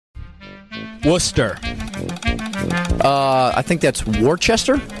Worcester. I think that's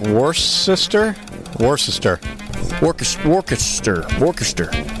Worcester. Worcester. Worcester. Worcester.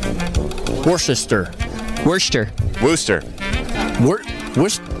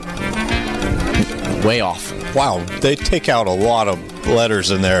 Way off. Wow, they take out a lot of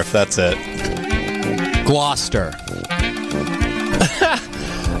letters in there if that's it. Gloucester.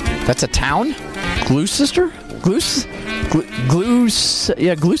 That's a town? Gloucester? Gloucester?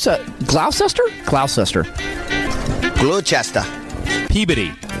 Gloucester.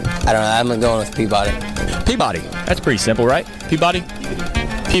 Peabody. I don't know. I'm going with Peabody. Peabody. That's pretty simple, right? Peabody?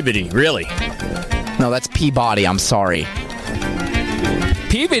 Peabody, really? No, that's Peabody. I'm sorry.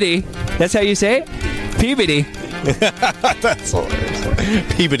 Peabody? That's how you say it? Peabody. That's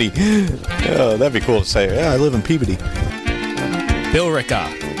hilarious. Peabody. Oh, that'd be cool to say. Yeah, I live in Peabody. Billerica.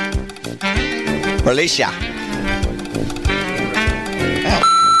 Alicia.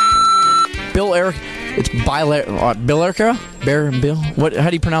 Bill Eric. It's Billerica? Bill? What? How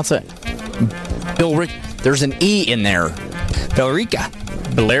do you pronounce that? Bill Rick. There's an E in there. Billerica.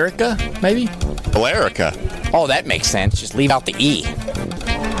 Billerica, maybe? Billerica. Oh, that makes sense. Just leave out the E.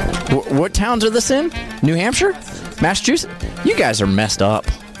 What towns are this in? New Hampshire? Massachusetts? You guys are messed up.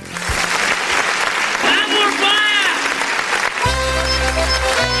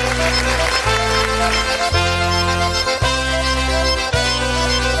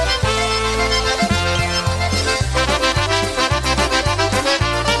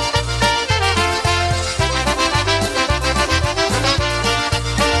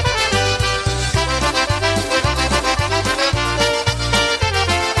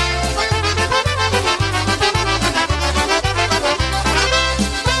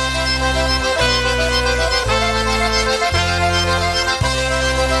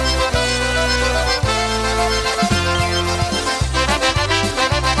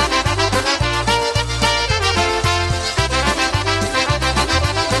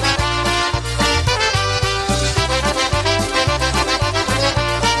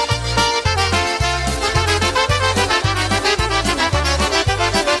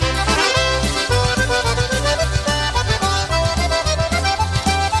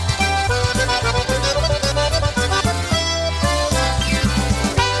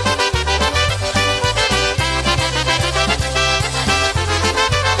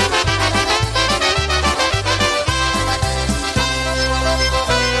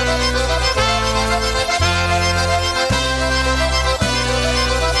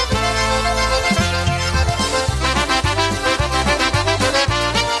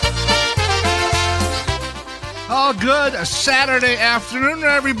 Saturday afternoon,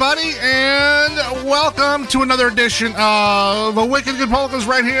 everybody, and welcome to another edition of the Wicked Good Polkas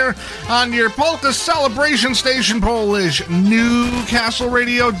right here on your Polka Celebration Station, Polish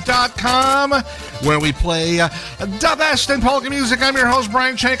NewcastleRadio.com, where we play the best in polka music. I'm your host,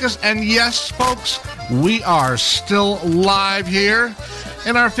 Brian Chankus, and yes, folks, we are still live here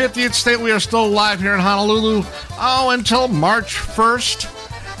in our 50th state. We are still live here in Honolulu, until March 1st.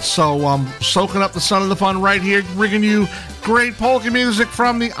 So, soaking up the sun and the fun right here, bringing you great polka music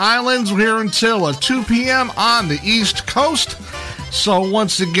from the islands here until 2 p.m. on the East Coast. So,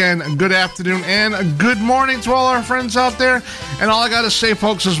 once again, good afternoon and good morning to all our friends out there. And all I got to say,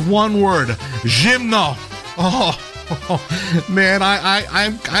 folks, is one word: Zimno. Oh, man,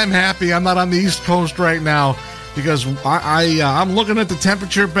 I'm happy I'm not on the East Coast right now, because I'm looking at the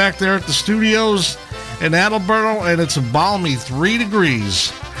temperature back there at the studios in Attleboro, and it's a balmy 3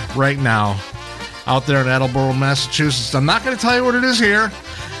 degrees right now out there in Attleboro, Massachusetts. I'm not going to tell you what it is here,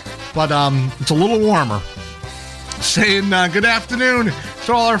 but it's a little warmer. Saying good afternoon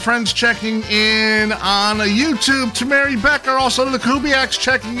to all our friends checking in on YouTube, to Mary Becker, also to the Kubiaks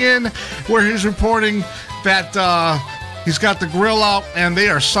checking in, where he's reporting that he's got the grill out and they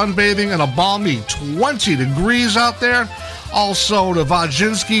are sunbathing in a balmy 20 degrees out there. Also to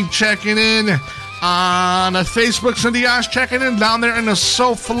Wajinski checking in on Facebook. Cindy Ash checking in down there in the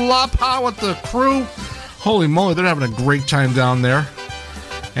Soflapa with the crew. Holy moly, they're having a great time down there.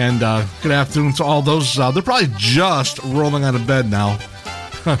 And good afternoon to all those. They're probably just rolling out of bed now.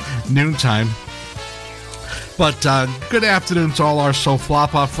 Noontime. But good afternoon to all our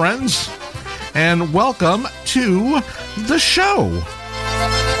Soflapa friends. And welcome to the show.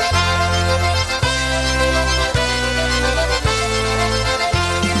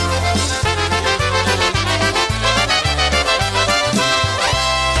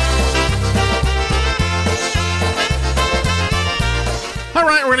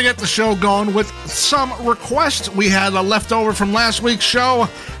 We're going to get the show going with some requests we had left over from last week's show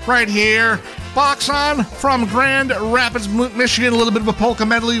right here. Box on from Grand Rapids, Michigan. A little bit of a polka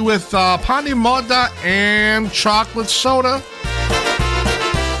medley with Pani Moda and Chocolate Soda.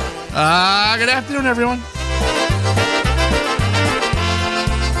 Good afternoon, everyone.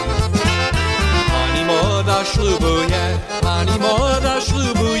 Pani Moda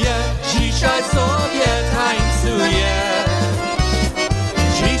ślubuje, dzisiaj sobie tańcuje.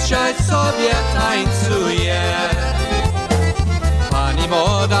 Dzisiaj sobie tańcuje. Pani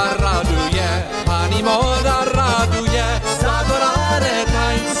Moda raduje, za dolarę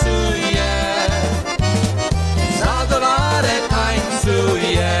tańcuje. Za dolarę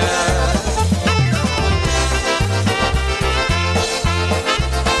tańcuje.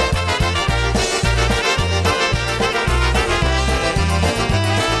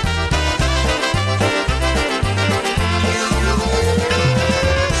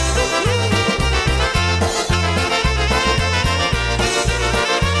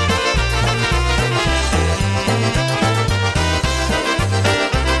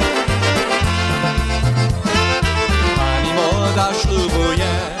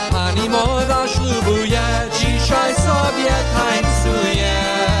 Pani Moda ślubuje, dzisiaj sobie tańcuje.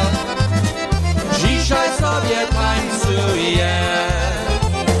 Dzisiaj sobie tańcuje.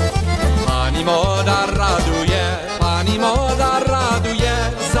 Pani Moda raduje,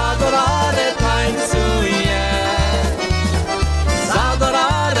 za dolarę tańcuje. Za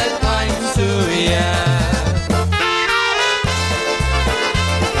dolarę tańcuje.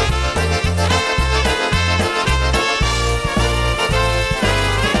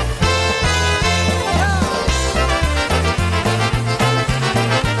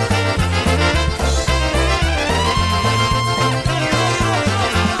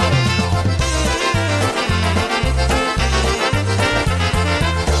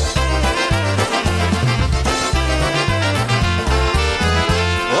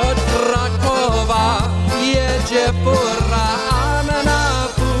 Pora, a na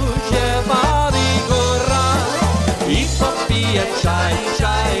buzie wali góra. I popije czaj,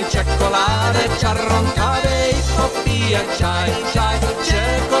 czekoladę czarnkawe. I popije czaj,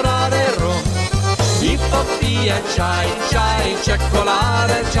 czekoladę rum. I popije czaj,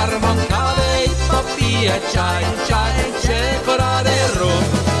 czekoladę czarnkawe. I popije czaj, czekoladę rum.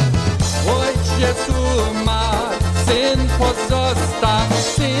 Ojciec umarł, syn pozostał,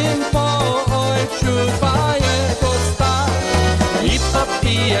 syn po ojcu dbaje. I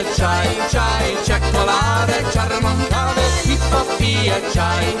popije czaj, czekoladę czarnkawe. I popije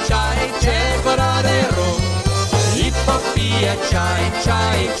czaj, czekoladę rum. I popije czaj,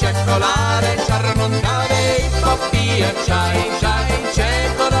 czekoladę czarnkawe. I popije czaj,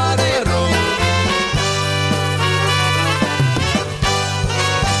 czekoladę rum.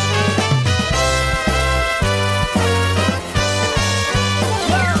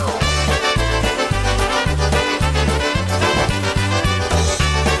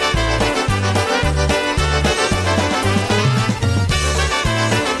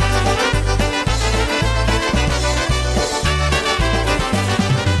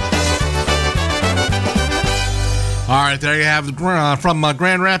 All right, there you have from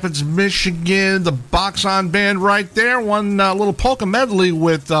Grand Rapids, Michigan, the Box On Band right there. One little polka medley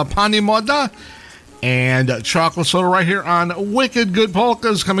with Pani Moda and Chocolate Soda right here on Wicked Good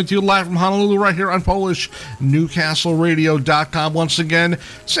Polkas, coming to you live from Honolulu right here on PolishNewcastleRadio.com. Once again,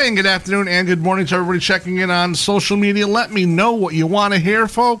 saying good afternoon and good morning to everybody checking in on social media. Let me know what you want to hear,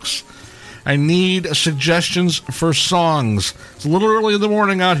 folks. I need suggestions for songs. It's a little early in the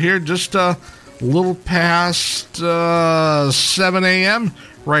morning out here, just a little past 7 a.m.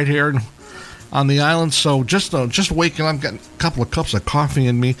 right here on the island. So just waking up, getting a couple of cups of coffee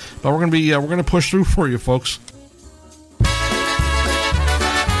in me, but we're gonna push through for you, folks.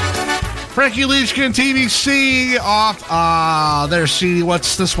 Frankie Leachkin, TVC off their CD.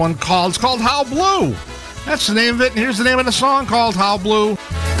 What's this one called? It's called How Blue. That's the name of it. And here's the name of the song, called How Blue.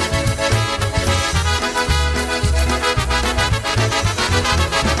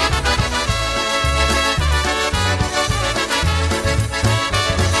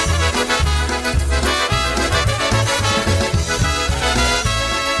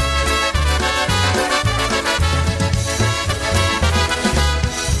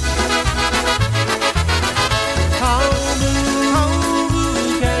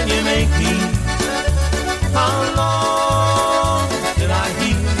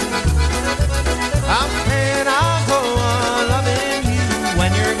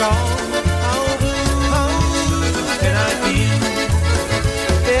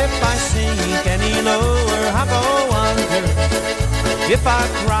 If I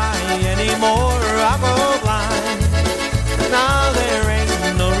cry, anymore, I go blind. Now there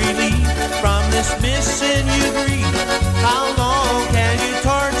ain't no relief from this missing you grief. How long can you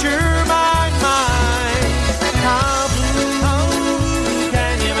torture my mind? How blue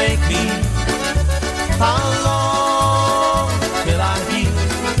can you make me? How long till I heal?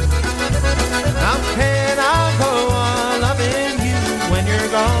 How can I go on loving you when you're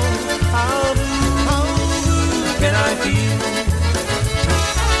gone? How blue can I feel?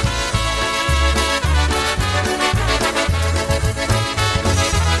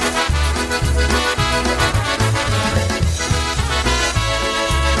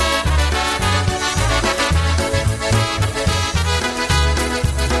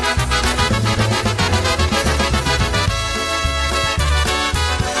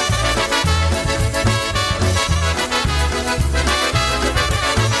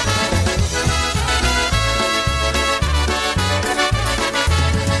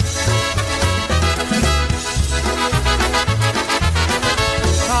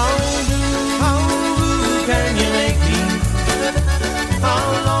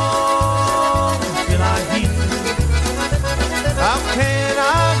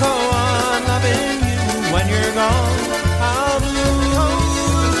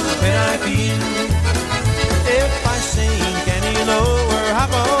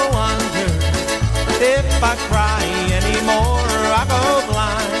 If I cry anymore, I go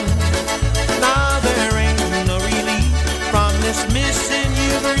blind. Now there ain't no relief from this missing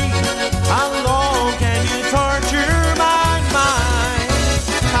you grief. How long can you torture my mind?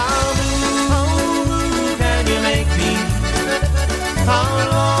 How blue can you make me? How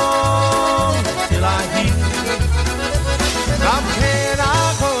long till I heal? How can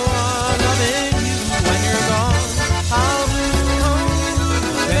I go on loving you when you're gone? How blue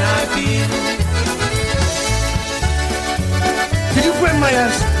can I feel? Can you quit my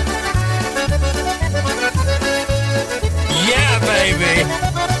ass? Yeah, baby.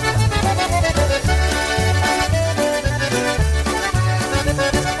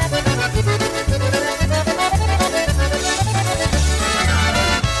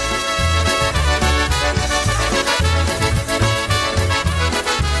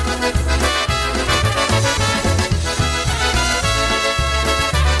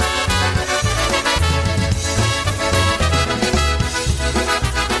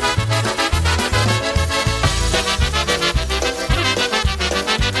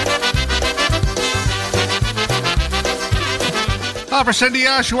 For Cindy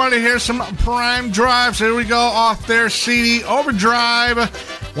Ash, you want to hear some Prime Drives? Here we go off their CD Overdrive.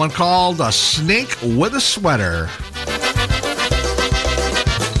 One called A Snake with a Sweater.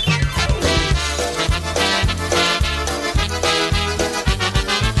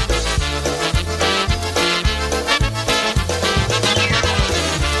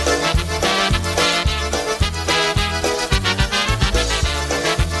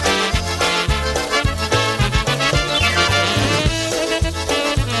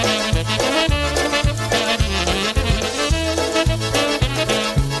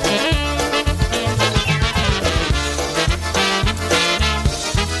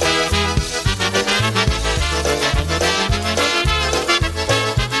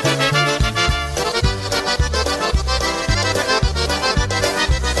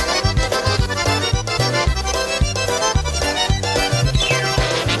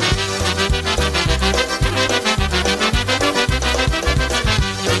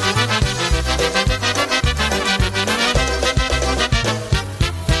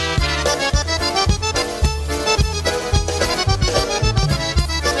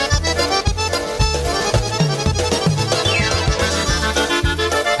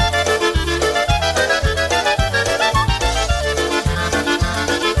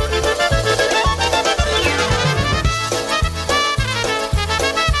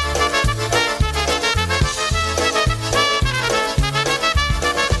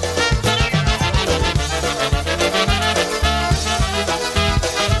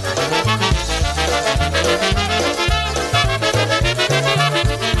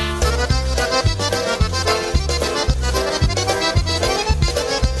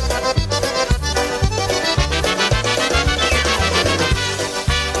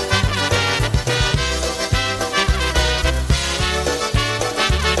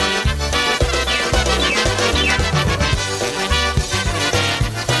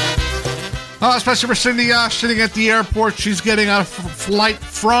 Especially for Cindy sitting at the airport. She's getting a flight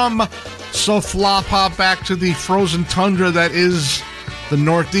from Soflapa back to the frozen tundra that is the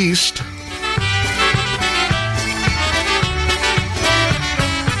Northeast.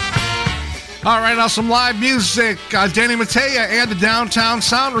 All right, now some live music. Danny Matea and the Downtown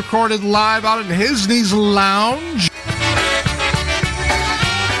Sound recorded live out in his knees lounge.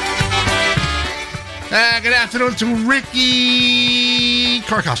 Good afternoon to Ricky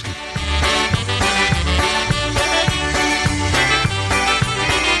Karkowski.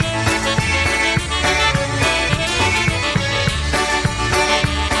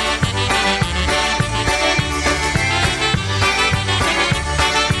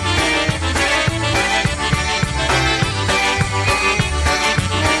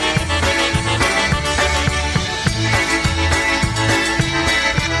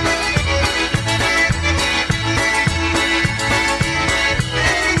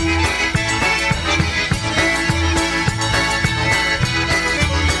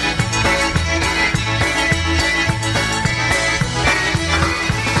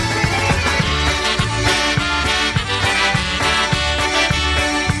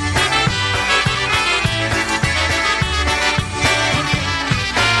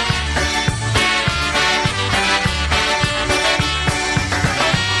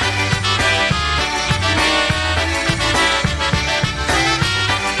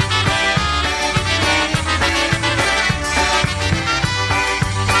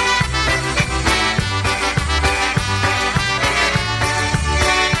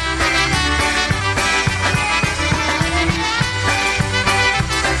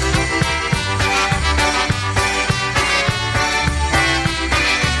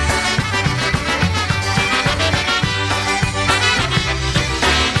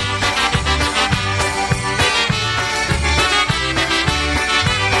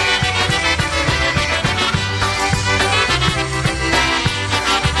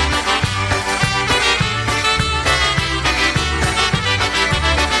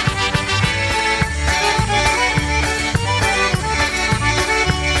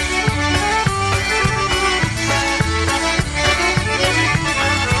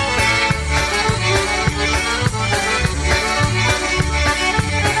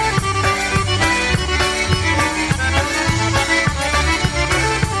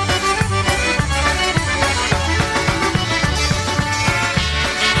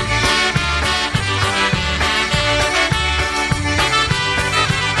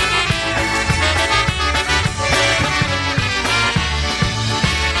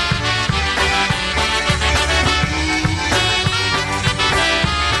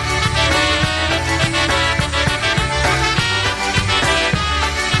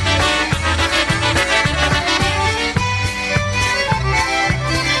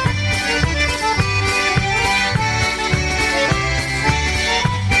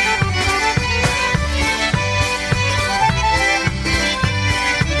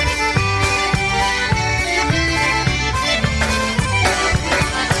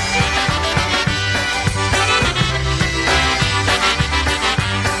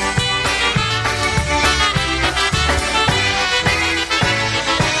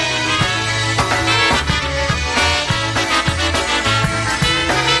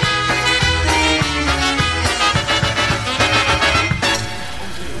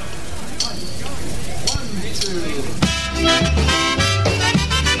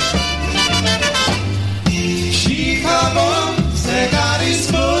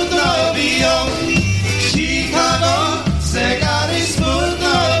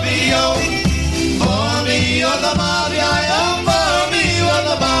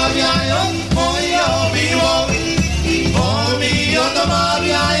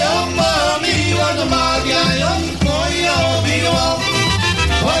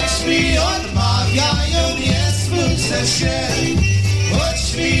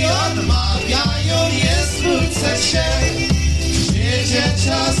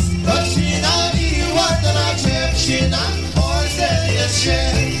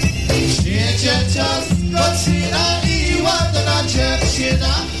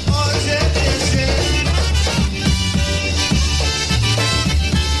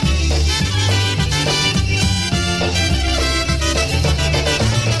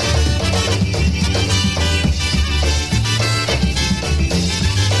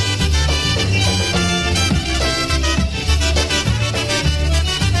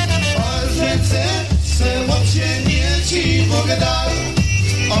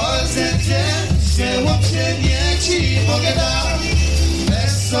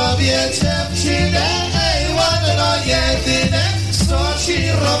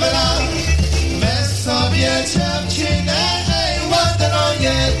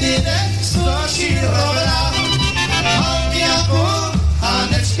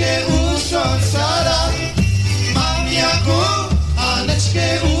 Mam jako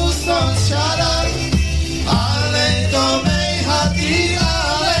Aneczkę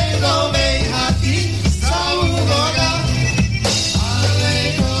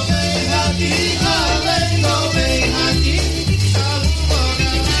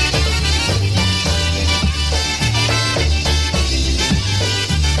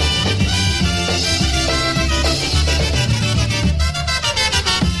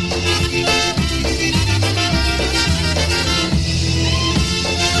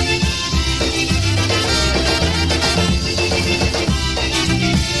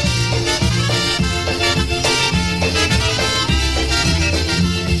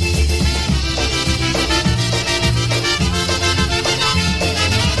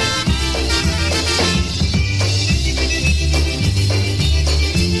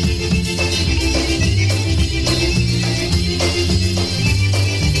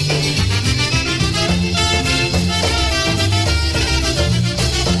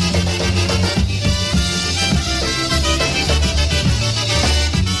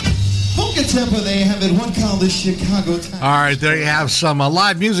They have it one called the Chicago Times. All right, there you have some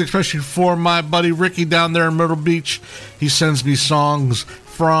live music, especially for my buddy Ricky down there in Myrtle Beach. He sends me songs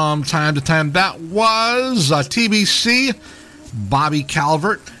from time to time. That was TBC, Bobby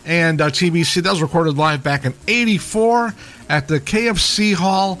Calvert, and TBC. That was recorded live back in '84 at the KFC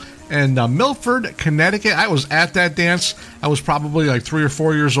Hall in Milford, Connecticut. I was at that dance. I was probably like 3 or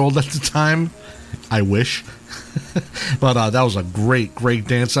 4 years old at the time. I wish. But that was a great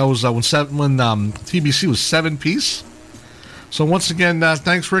dance. That was when TBC was 7-piece. So once again,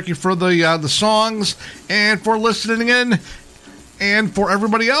 thanks, Ricky, for the songs and for listening in. And for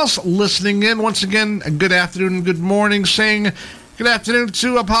everybody else listening in, once again, good afternoon and good morning. Saying good afternoon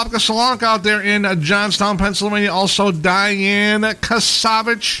to Popka Solanka out there in Johnstown, Pennsylvania. Also, Diane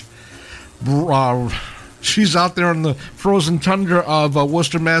Kasavich. She's out there in the frozen tundra of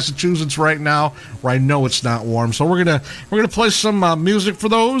Worcester, Massachusetts right now, where I know it's not warm. So we're gonna play some music for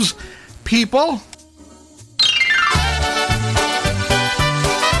those people.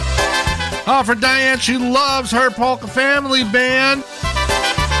 Oh, for Diane, she loves her Polka Family Band.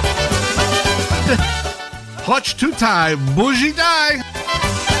 Hutch to tie, bougie die.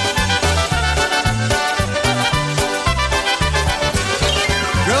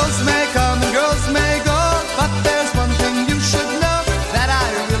 Girls may come and girls may go, but there's one thing you should know, that I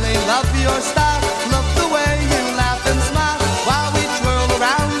really love your style, love the way you laugh and smile, while we twirl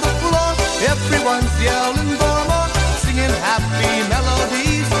around the floor, everyone's yelling for more, singing happy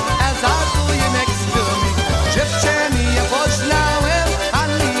melodies, as I pull you next to me. Dziewczęny poznałem,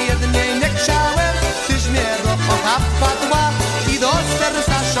 ani jednej nie chciałem, tyś mnie do oka wpadła i do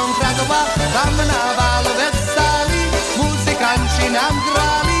serca się kradła, tam na balu weseli, muzykanci nam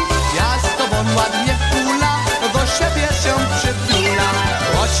grali, ja z tobą ładnie hula, do siebie się przytula.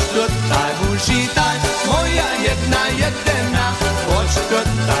 Chodź tutaj, buzi daj, moja jedna jedyna, chodź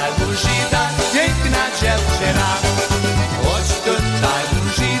tutaj, buzi daj, piękna dziewczyna. Chodź tutaj,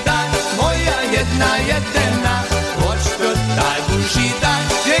 buzi daj, moja jedna jedyna, chodź tutaj, buzi daj,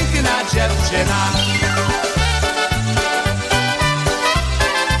 piękna dziewczyna.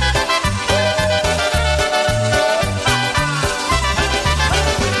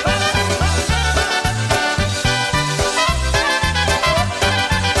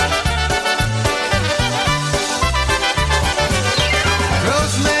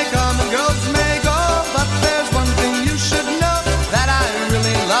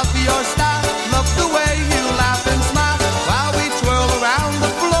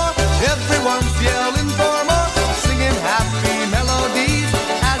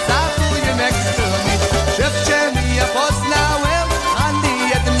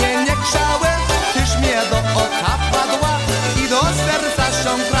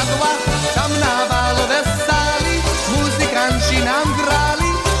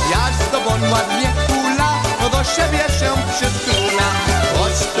 Ładnie hula, do siebie się przytula.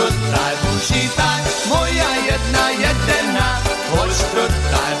 Chodź tutaj, buzi daj, moja jedna jedyna. Chodź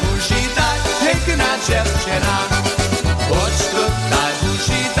tutaj, buzi daj, piękna dziewczyna. Chodź tutaj,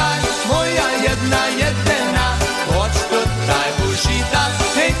 buzi daj, moja jedna jedyna. Chodź tutaj, buzi daj,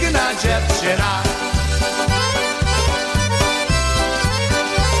 piękna dziewczyna.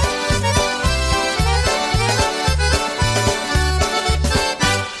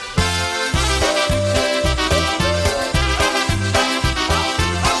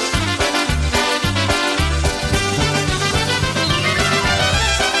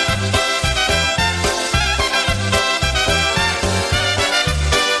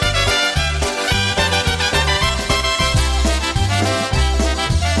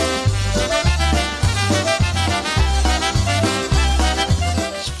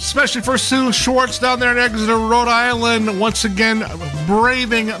 especially for Sue Schwartz down there in Exeter, Rhode Island, once again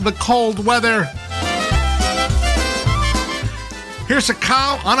braving the cold weather. Here's a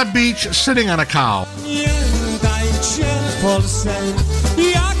cow on a beach sitting on a cow.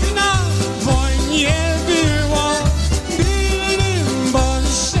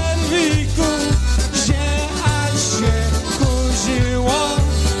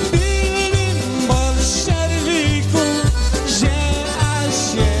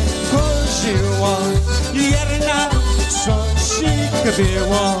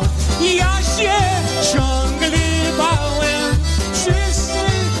 Było, ja się ciągle bałem, wszyscy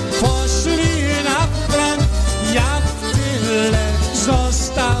poszli na front, ja w tyle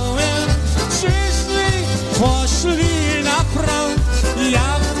zostałem. Wszyscy poszli na front,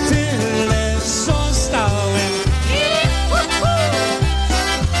 ja w tyle zostałem.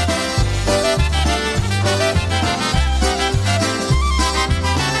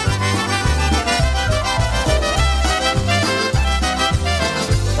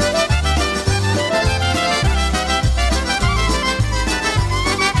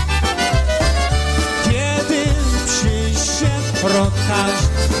 Prokaż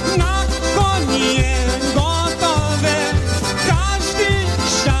na konie gotowe, każdy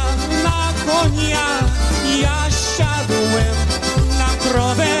siadł na konia, ja siadłem na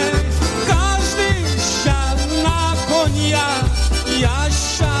krowę. Każdy siadł na konia, ja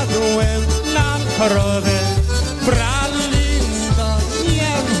siadłem na krowę. Brali do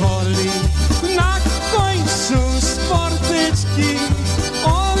niewoli, na końcu sportyczki,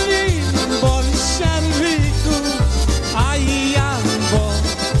 oli bolszewiku, a ja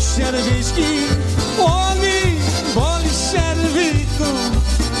bolszewiczki, oni bolszewiku,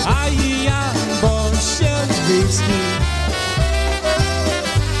 a ja bolszewiczki.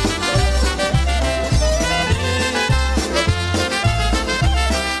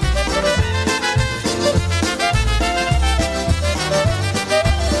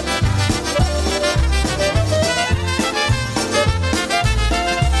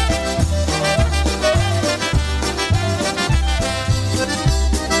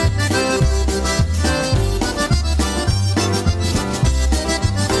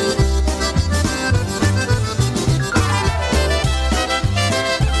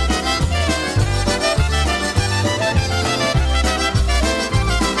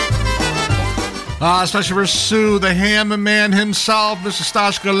 Especially for Sue, the ham man himself, Mr.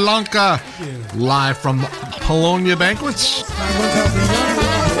 Stashka Lanka, live from Polonia Banquets.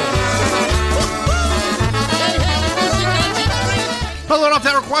 Following off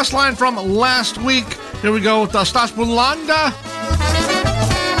that request line from last week, here we go with Stash Bulanda.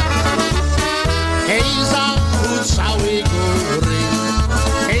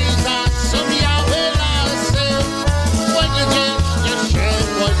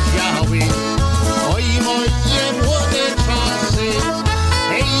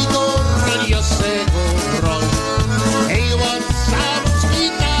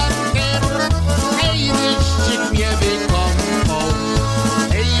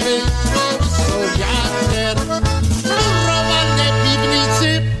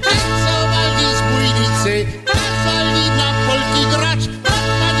 Piwnicy, pracowali z bójnicy.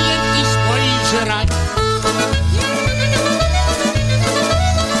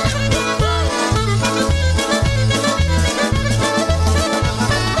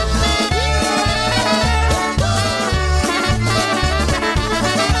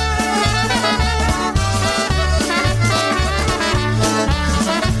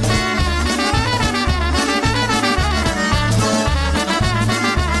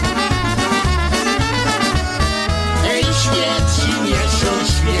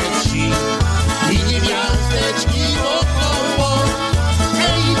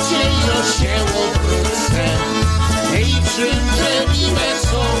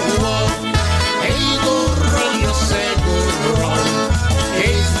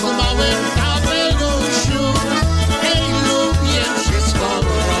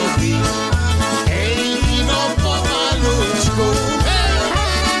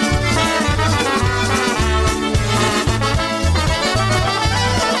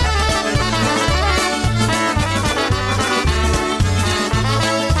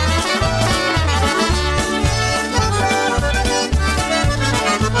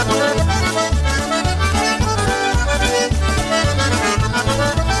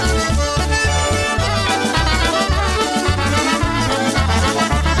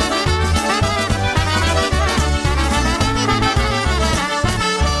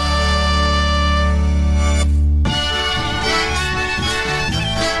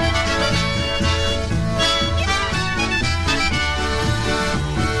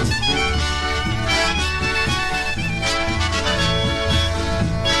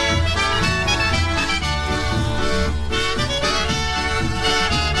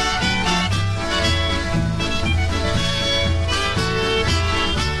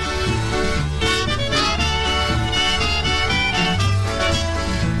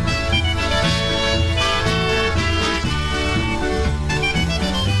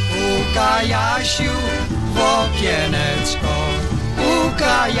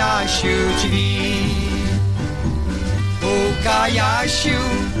 Jasiu drzwi. Puka Jasiu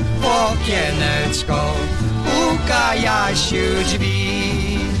w okieneczko, puka Jasiu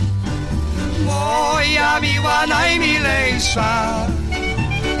drzwi. Moja miła najmilejsza,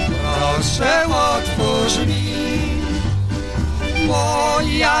 proszę otwórz mi.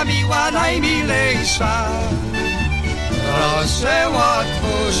 Moja miła najmilejsza, proszę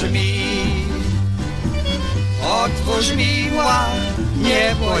otwórz mi. Otwórz miła,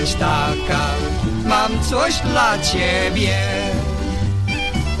 nie bądź taka, mam coś dla ciebie.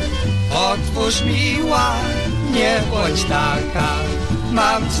 Otwórz miła, nie bądź taka,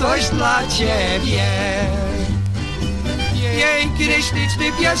 mam coś dla ciebie. Piękny,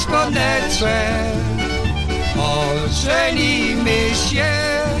 śliczny piaskoneczek, ożenimy się.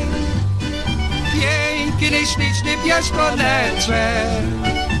 Piękny, śliczny piaskoneczek,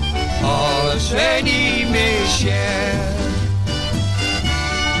 ożenimy się.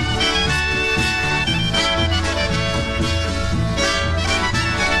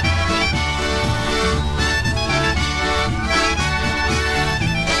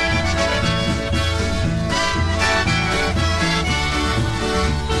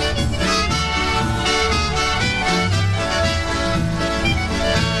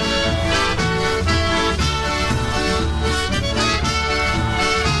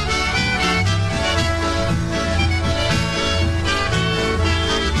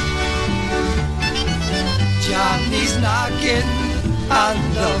 Johnny's knocking on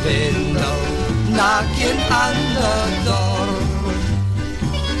the window, knocking on the door.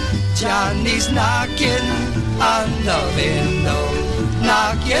 Johnny's knocking on the window,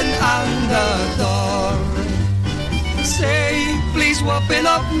 knocking on the door. Say, please open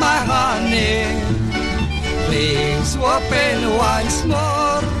up my honey, please open once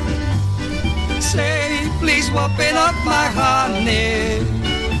more. Say, please open up my honey,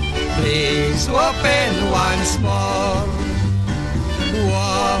 please open once more.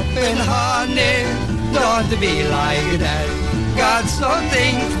 Open, honey, don't be like that, got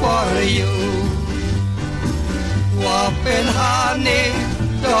something for you. Open, honey,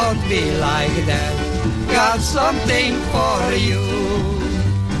 don't be like that, got something for you.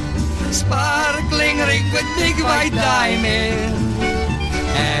 Sparkling ring with big white diamond,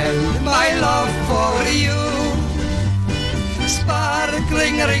 and my love for you.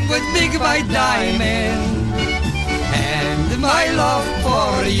 Sparkling ring with big white diamond, and my love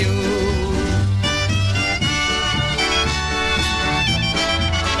for you.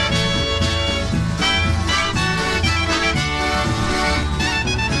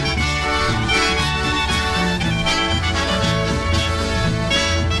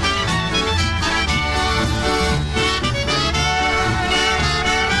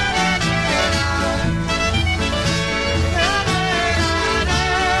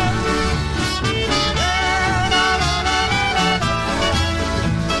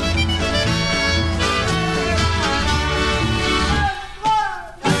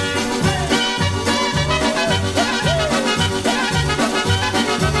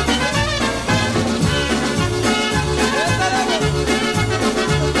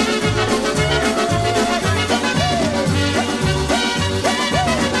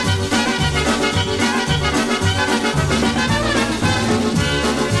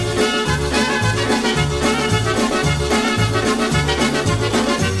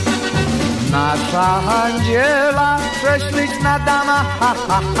 Nasza Andziela, prześliczna dama, ha,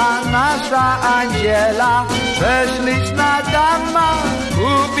 ha, ha. Nasza Andziela, prześliczna dama,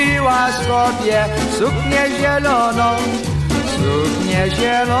 kupiła sobie suknię zieloną. Suknię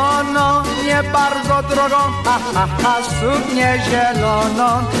zieloną, nie bardzo drogą, ha, ha, ha. Suknię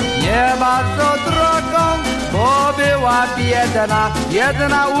zieloną, nie bardzo drogą, bo była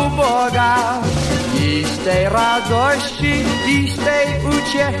biedna uboga. I z tej radości, i z tej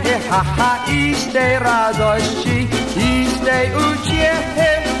uciechy, ha, ha. I z tej radości, i z tej uciechy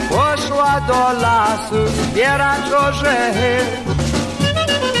poszła do lasu zbierać orzechy.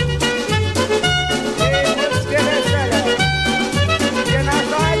 Gdzie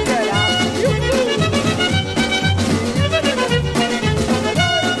nasza Andziela?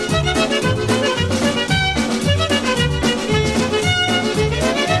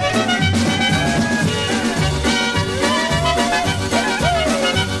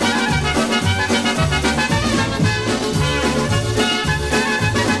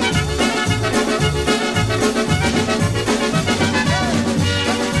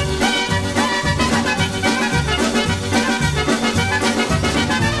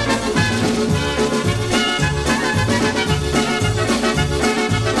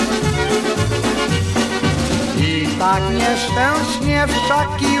 nieszczęśnie w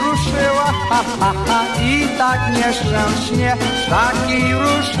szaki ruszyła, ha, ha, ha. I tak nieszczęśnie w szaki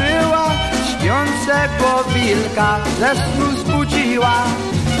ruszyła, śpiącego wilka ze snu zbudziła.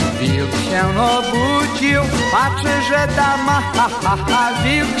 Wilk się obudził, patrzy, że dama, ha, ha, ha.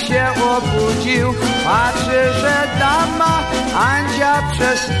 Wilk się obudził, patrzy, że dama, Andzia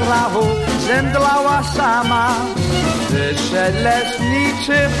przez strachu zemdlała sama. Wyszedł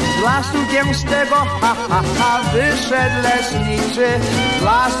leśniczy z lasu gęstego, ha, ha, ha. Wyszedł leśniczy z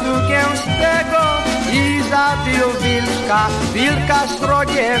lasu gęstego i zabił wilczka, wilka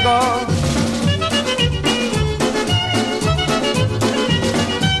srogiego.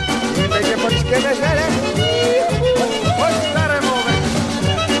 Będzie polskie wesele. Chodź stare mowy.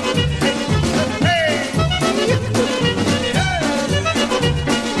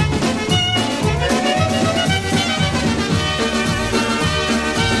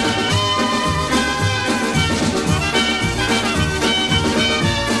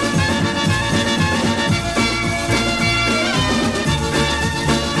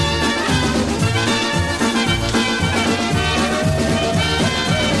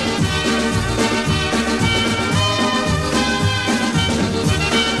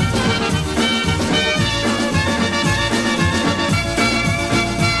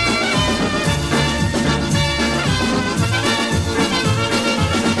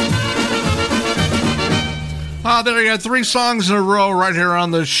 There you got 3 songs in a row right here on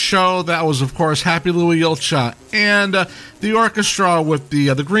the show. That was, of course, Happy Louie Ilcha and the orchestra with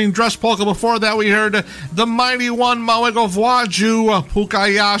the green dress polka. Before that, we heard the mighty one, Małego Władziu,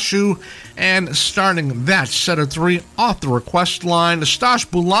 Pukayashu, and starting that set of 3 off the request line, Stash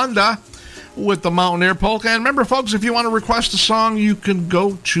Bulanda with the Mountaineer Polka. And remember, folks, if you want to request a song, you can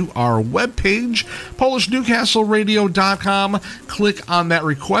go to our webpage, PolishNewcastleRadio.com. Click on that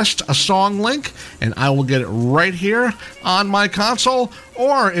Request a Song link, and I will get it right here on my console.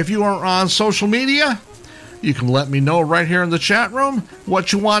 Or if you are on social media, you can let me know right here in the chat room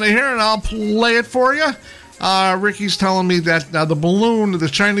what you want to hear, and I'll play it for you. Ricky's telling me that the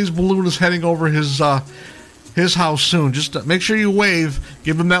Chinese balloon is heading over his house soon. Just make sure you wave.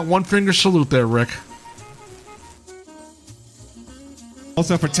 Give him that one-finger salute there, Rick.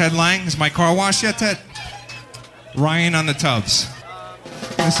 Also for Ted Lang, is my car washed yet, Ted? Ryan on the tubs.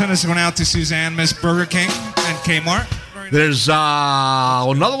 Gonna send this one out to Suzanne, Miss Burger King, and Kmart. There's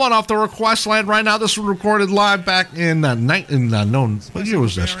another one off the request line right now. This was recorded live back in what year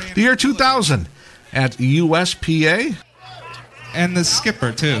was this? The year 2000 at USPA. And the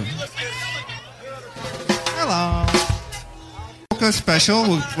skipper, too. Hello. Polka special.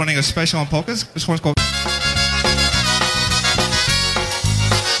 We're running a special on polkas. This one's called...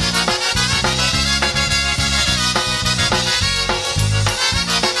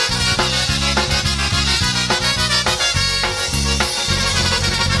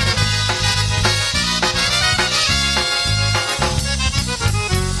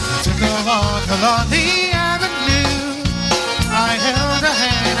 Took a walk along the avenue. I held a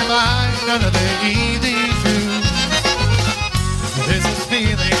hand in mine under the evening through. There's this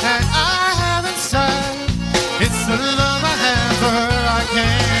feeling that I have inside. It's the love I have for her I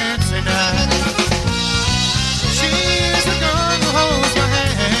can't deny. She is the girl who holds my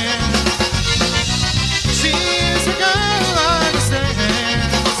hand. She is the girl who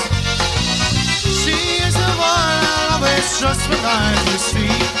understands. She is the one I'll always trust with life to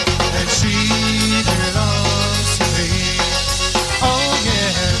see. And she belongs to me. Oh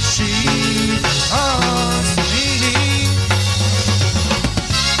yeah, she belongs to me.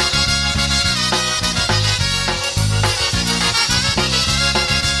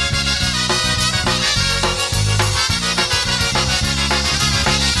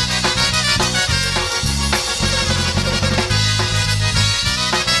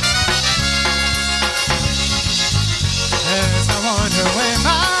 As I wonder where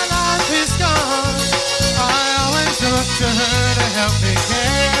my life is gone, I always look to her to help me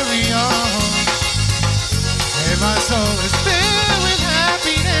carry on. And my soul is filled with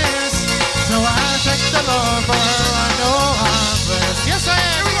happiness, so I thank the Lord for her. I know I'm blessed. Yes, I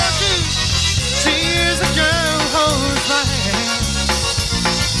am. We are too. She is the girl who holds my hand.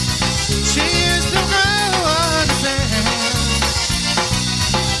 She is the girl who understands.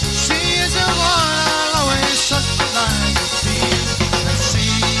 She is the one I'll always trust in life to see. And she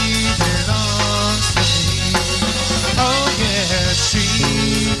belongs to me. Oh yeah,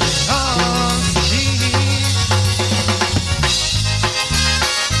 she belongs to me.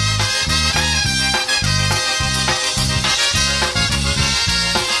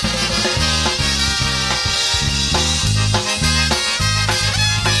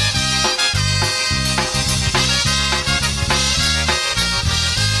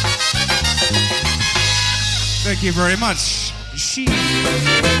 Thank you very much.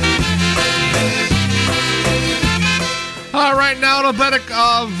 All right, now a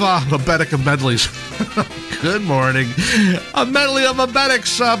Bebetic of medleys. Good morning. A medley of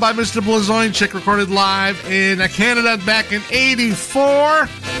Bebetics by Mr. Blazoinchik, recorded live in Canada back in '84.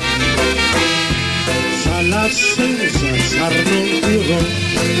 Zalasem za czarną górą,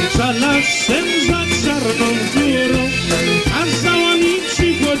 zalasem za czarną górą, kazała mi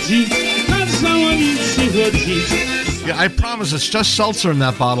przychodzić, kazała mi przychodzić. Yeah, I promise it's just seltzer in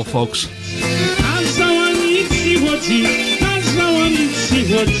that bottle, folks. Kazała mi przychodzić, kazała mi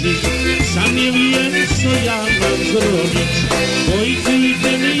przychodzić, sam nie wiem, co ja mam zrobić, bo i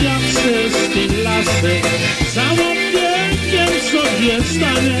pójdę ja przez ten lasek, całą biegiem sobie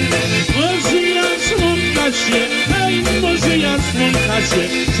stanę, może ja słonka się, hej, może ja słonka się,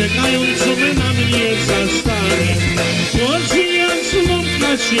 czekają, co by na mnie zastanie, może ja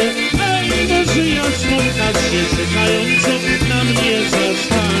słonka się, hej, może ja słonka się, czekają, co by na mnie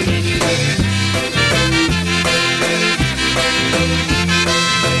zastanie.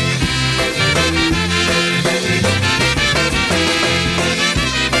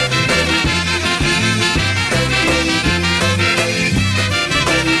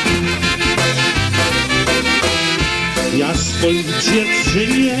 Ja swojej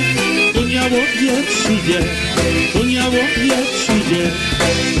dziewczynie Unia obiecuję,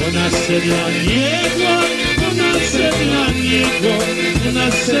 ona se dla niego, ona se dla niego,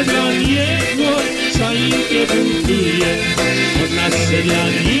 ona se dla niego zaimkę buduje, ona se dla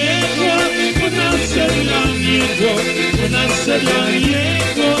niego, ona se dla niego, ona se dla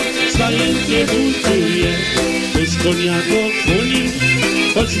niego zaimkę buduje, bez konia do koni,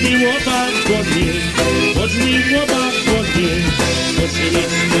 choć mi łoba konie, choć mi łoba konie, choć mi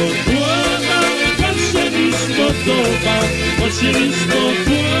spodoba, choć mi spodoba, choć mi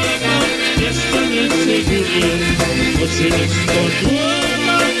spodoba, jeszcze nie szczególnie, choć mi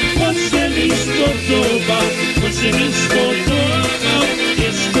spodoba, choć mi spodoba, choć mi spodoba,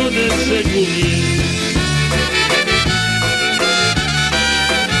 jeszcze nie szczególnie.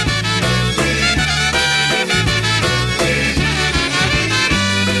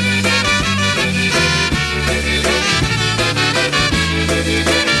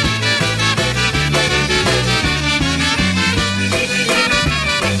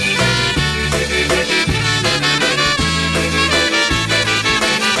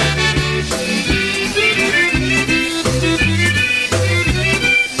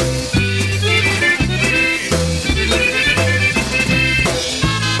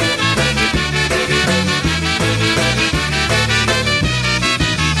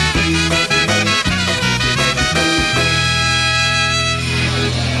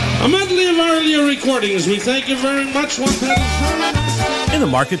 Recordings. We thank you very much. In the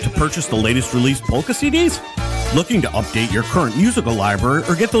market to purchase the latest released polka CDs? Looking to update your current musical library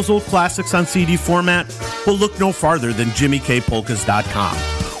or get those old classics on CD format? Well, look no farther than JimmyKPolkas.com.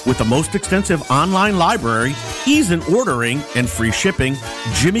 With the most extensive online library, ease in ordering, and free shipping,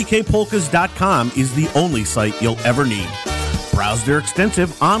 JimmyKPolkas.com is the only site you'll ever need. Browse their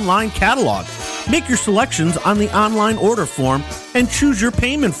extensive online catalog. Make your selections on the online order form and choose your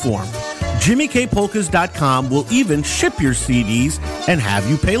payment form. JimmyKPolkas.com will even ship your CDs and have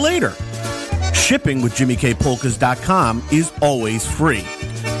you pay later. Shipping with JimmyKPolkas.com is always free.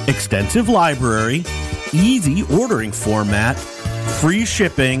 Extensive library, easy ordering format, free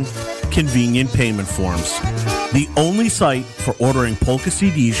shipping, convenient payment forms. The only site for ordering polka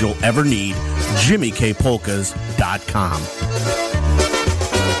CDs you'll ever need, JimmyKPolkas.com.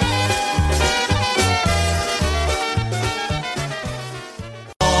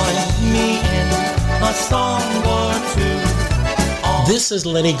 This is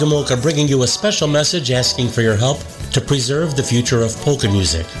Lenny Gomulka bringing you a special message asking for your help to preserve the future of polka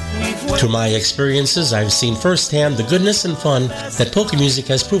music. Through my experiences, I've seen firsthand the goodness and fun that polka music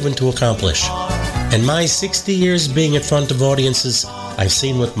has proven to accomplish. In my 60 years being in front of audiences, I've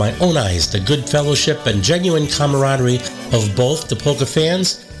seen with my own eyes the good fellowship and genuine camaraderie of both the polka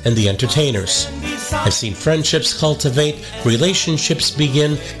fans and the entertainers. I've seen friendships cultivate, relationships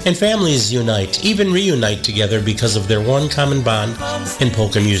begin, and families unite, even reunite together because of their one common bond in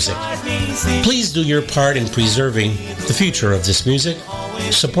polka music. Please do your part in preserving the future of this music.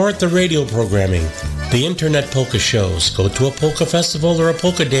 Support the radio programming, the internet polka shows, go to a polka festival or a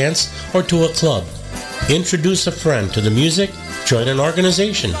polka dance, or to a club. Introduce a friend to the music, join an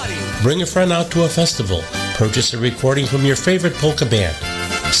organization, bring a friend out to a festival, purchase a recording from your favorite polka band.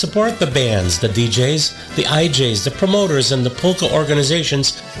 Support the bands, the DJs, the IJs, the promoters, and the polka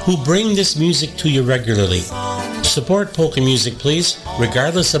organizations who bring this music to you regularly. Support polka music, please,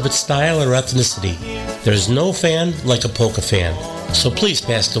 regardless of its style or ethnicity. There's no fan like a polka fan. So please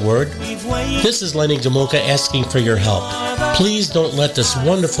pass the word. This is Lenny Gomulka asking for your help. Please don't let this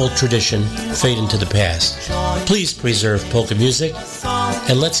wonderful tradition fade into the past. Please preserve polka music,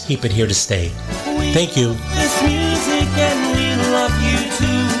 and let's keep it here to stay. Thank you. This music and we love you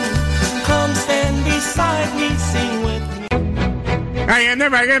too. Come stand beside me, sing with me. I am the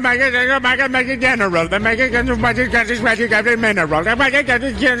Magic General, the Magic Mineral, the Magic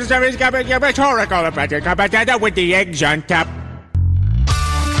rhetorical with the eggs on top.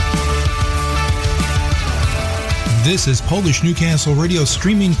 This is Polish Newcastle Radio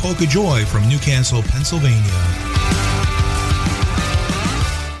streaming Polka Joy from Newcastle, Pennsylvania.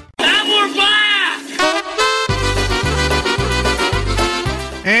 And we're back!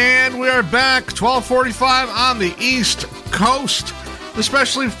 And we are back, 12:45 on the East Coast.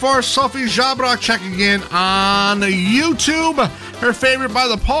 Especially for Sophie Jabra checking in on YouTube. Her favorite by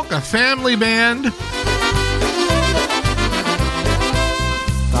the Polka Family Band.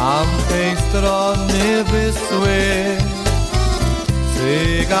 Z tamtej strony Wysły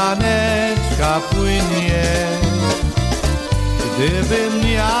cyganeczka płynie. Gdybym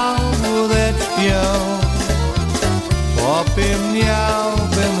miał wódeczkę,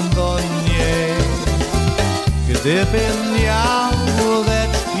 popłynąłbym do niej. Gdybym miał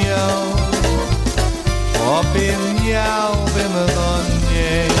wódeczkę, popłynąłbym do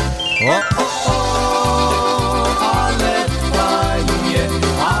niej. O, o, o, ale fajnie,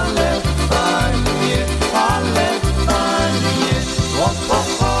 ale fajnie, ale fajnie. O, o,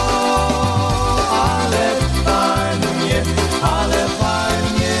 o, ale fajnie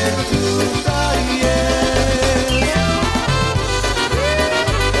tutaj jest.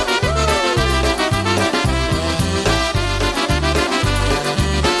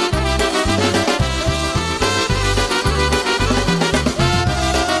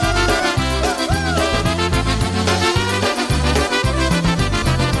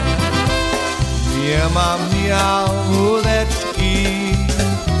 Nie mam miał wódeczki,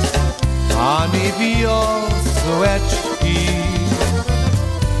 ani wiosłeczki.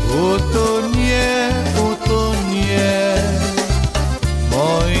 Utonie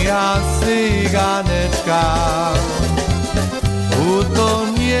moja cyganeczka.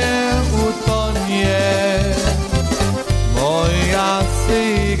 Utonie moja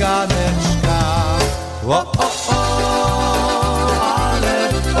cyganeczka. O, o, o, ale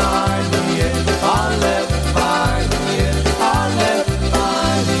fajnie, ale fajnie, ale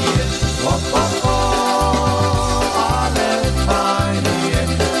fajnie. O, o, o, ale fajnie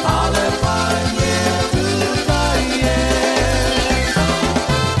tutaj jest.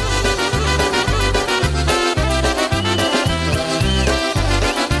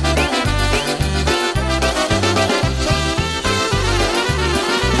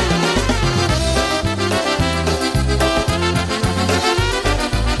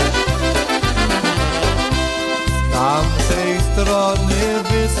 Z tamtej strony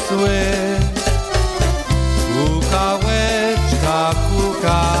Wysły kukałeczka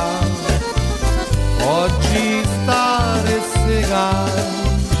kuka. Chodzi stary cygan,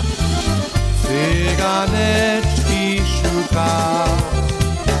 cyganeczki szuka.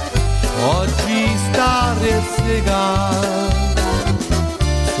 Chodzi stary cygan,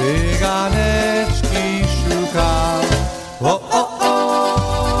 cyganeczki szuka. O, o, o,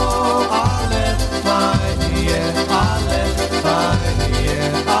 ale fajnie, ale fajnie,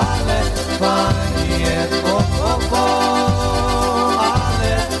 ale fajnie. O, o, o,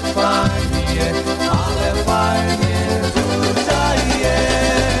 ale fajnie tutaj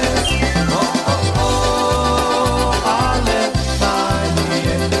jest. O, o, o, ale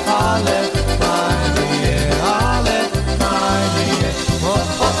fajnie, ale fajnie, ale fajnie. O,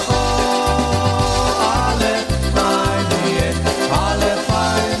 o, o, ale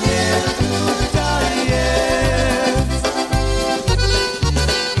fajnie tutaj jest.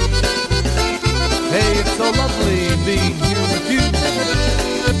 Hey, it's so lovely being here with you.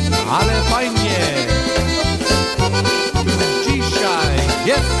 Ale fajnie. Dzisiaj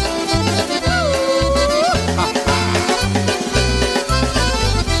jest. Ha, ha.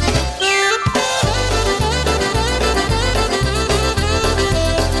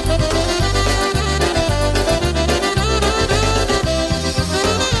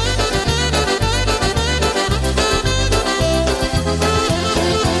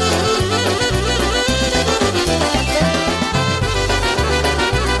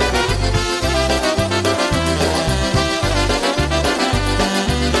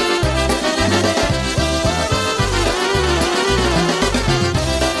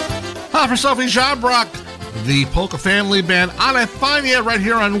 For Sophie Jabrock, the Polka Family Band Ale Fajnie right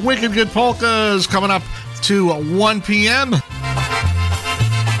here on Wicked Good Polkas, coming up to 1 p.m.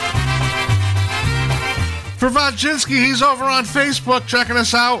 For Vodzinski, he's over on Facebook checking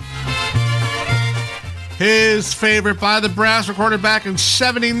us out. His favorite by the Brass, recorded back in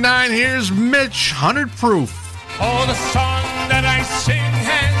 79. Here's Mitch, 100 Proof. Oh, the song that I sing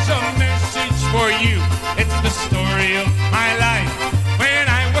has a message for you. It's the story of my life. When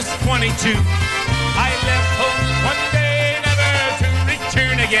I was 22, I left home one day, never to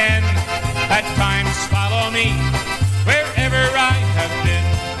return again. At times follow me wherever I have been.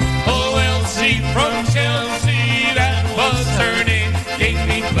 Oh, Elsie from Chelsea, that was her name, gave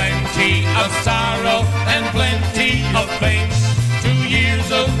me plenty of sorrow and plenty of pain. 2 years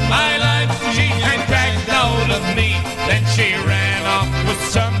of my life she had dragged out of me. Then she ran off with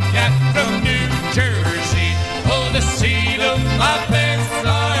some cat from New Jersey. Oh, the seat of my pants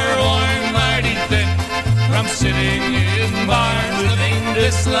are worn mighty thin from sitting in bars living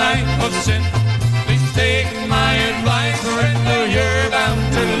this life of sin. Please take my advice, or you're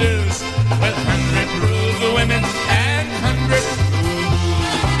bound to lose with 100 proof women and 100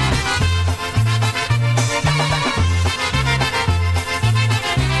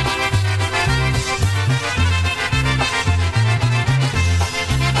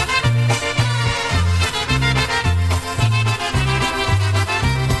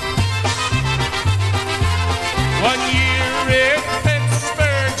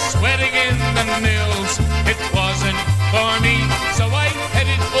 mills. It wasn't for me, so I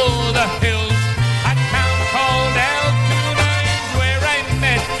headed for the hills. A town called Altoona, where I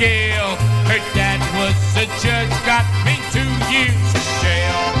met Gail. Her dad was a judge, got me 2 years in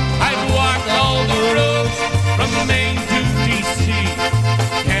jail. I'd walk all the roads from Maine to D.C.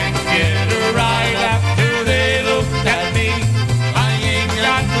 Can't get a ride after they look at me. I ain't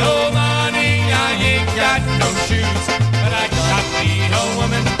got no money, I ain't got no shoes, but I got me a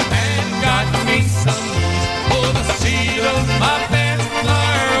woman and got me some moves. Oh, the seat of my pants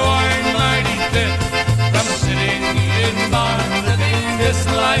are worn mighty thin from sitting in bars living this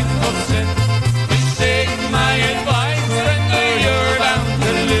life of sin. Please take my advice, surrender, you're bound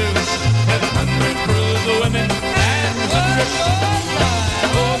to lose with 100 proof women and 100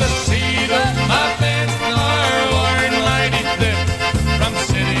 oh, the seat of my pants are worn mighty thin from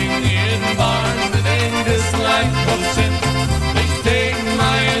sitting in bars living this life of sin. Please take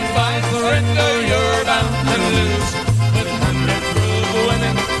my advice, surrender, you're bound to lose with 100 proof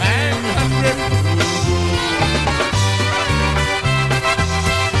women and 100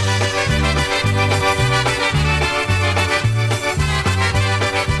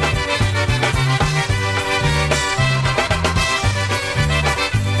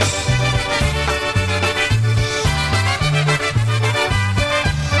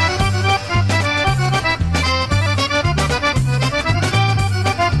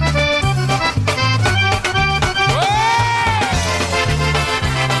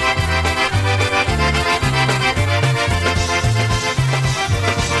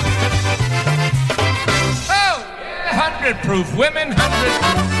 proof women, 100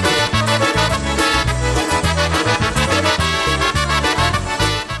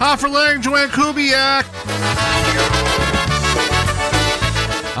 for Lang, Joanne Kubiak.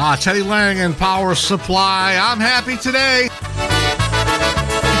 Teddy Lang and Power Supply. I'm happy today.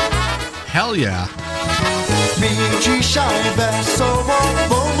 Hell yeah. Mi dzisiaj wesoło,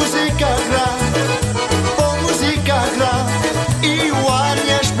 bo muzyka gra i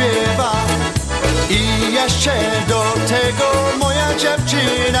ładnie śpiewa. I jeszcze do tego moja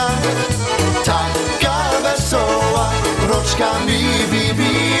dziewczyna, taka wesoła, roczkami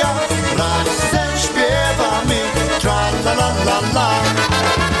wybija. Razem śpiewamy, tra la la la la.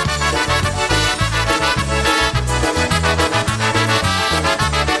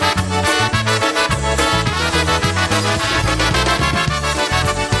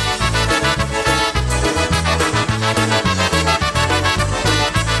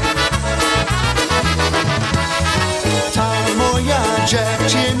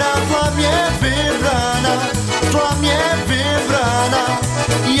 Dziewczyna dla mnie wybrana,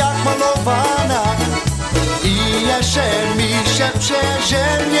 jak malowana. I jeszcze mi szepcze, że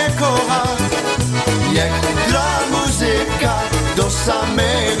mnie kocha. Jak gra muzyka do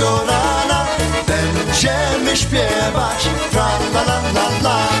samego rana, będziemy śpiewać tra la la la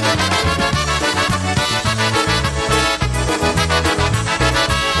la.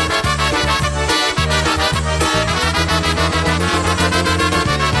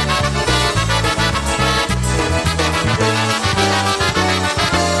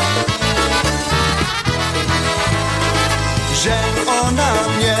 Że ona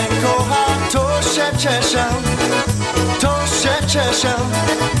mnie kocha, to się cieszę. cieszę,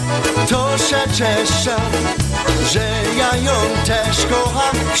 to się cieszę, że ja ją też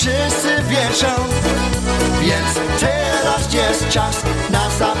kocham, wszyscy wiedzą. Więc teraz jest czas na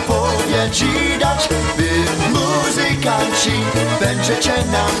zapowiedzi dać, wy muzykanci będziecie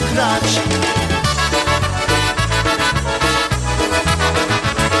nam grać.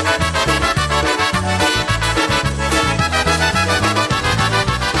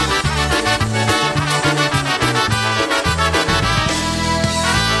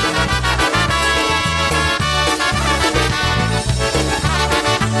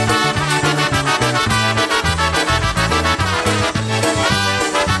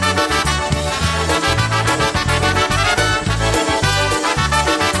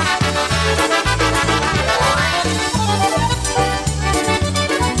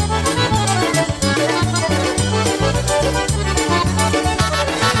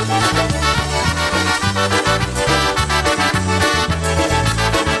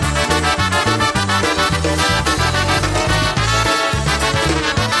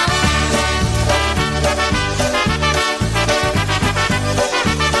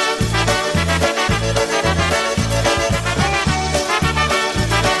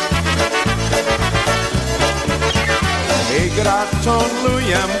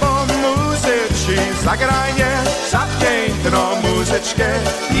 Gratuluję, bo muzyci zagranie, za piękną muzyczkę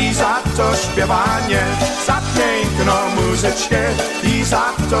i za to śpiewanie, za piękną muzyczkę i za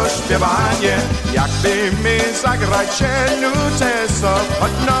to śpiewanie. Jakby my zagrajcie nutę so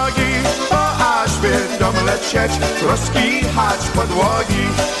pod nogi, bo aż będą lecieć rozkichać podłogi,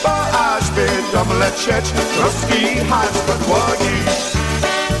 bo aż będą lecieć rozkichać podłogi.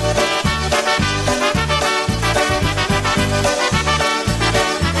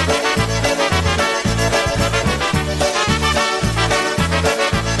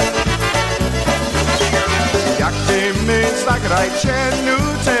 Zagrajcie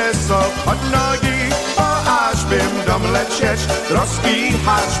nutę so pod nogi, bo aż będą lecieć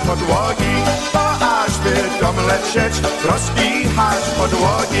rozkichać podłogi, bo aż będą lecieć rozkichać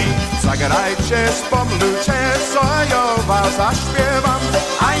podłogi. Zagrajcie swą nutę, co ja was zaśpiewam,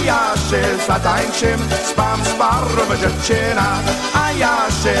 a ja się zatańczę, spam sparą dziewczyna, a ja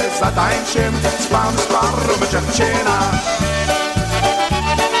się zatańczę, spam sparą dziewczyna.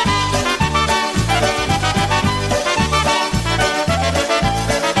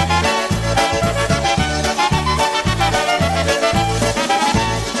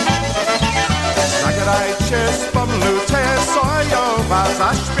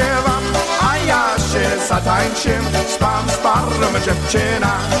 Zaśpiewam, a ja się zatańczę, spam sparą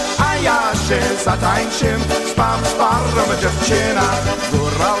dziewczyna, a ja się zatańczę, spam sparą dziewczyna.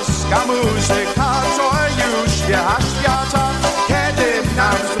 Góralska muzyka to już świata, kiedy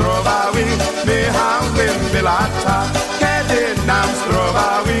nam zdrowały Michały lata, kiedy nam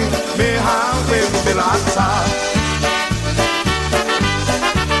zdrowały Michały lata.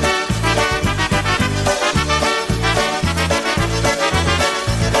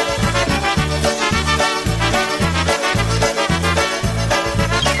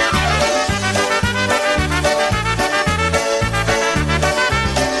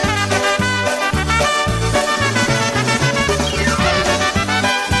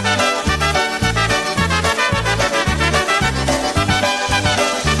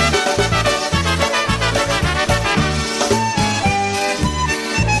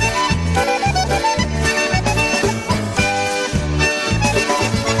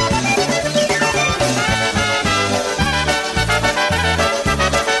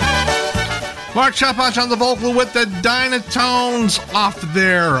 Mark Chapach on the vocal with the Dynatones off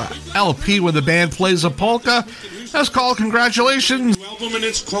their LP where the band plays a polka. That's called Congratulations. Album, and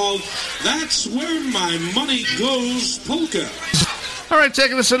it's called That's Where My Money Goes Polka. All right,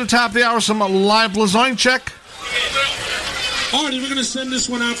 taking us to the top of the hour, some live Lazoin check. All right, we're going to send this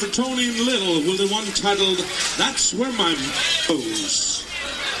one out for Tony and Little with the one titled That's Where My Money Goes.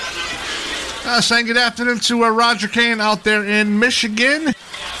 Saying good afternoon to Roger Kane out there in Michigan.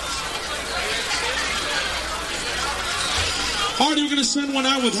 Artie, we're going to send one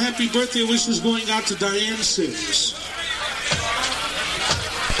out with happy birthday wishes going out to Diane Sims.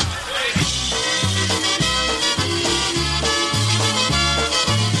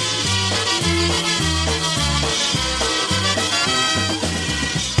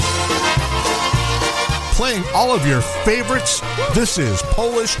 Playing all of your favorites, this is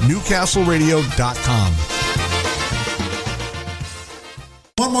PolishNewcastleRadio.com.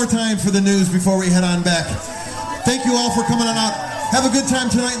 One more time for the news before we head on back. Thank you all for coming on out Have a good time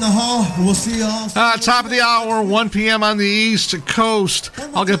tonight in the hall. We'll see you all. Top of the hour, 1 p.m. on the East Coast.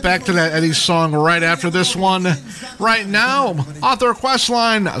 I'll get back to that Eddie song right after this one. Right now, off the request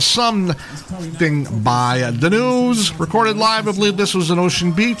line, something by The News. Recorded live, I believe this was in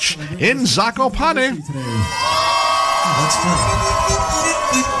Ocean Beach in Zakopane. That's fun.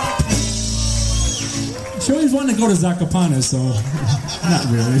 She always wanted to go to Zakopane, so not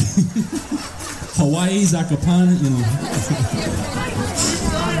really. Hawaii, Zakopane, you know.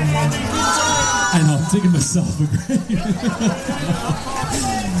 I know, I'm taking myself a break.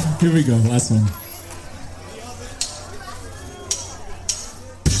 Here we go, last one.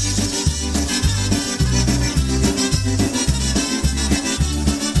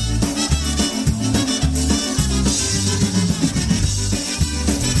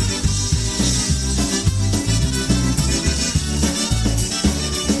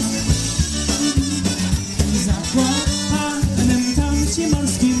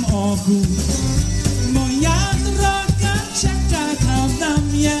 Moja droga czeka tam na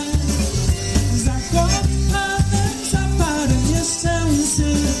mnie. Zakopane za parę miesięcy.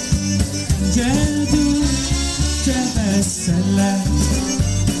 Będzie duże wesele.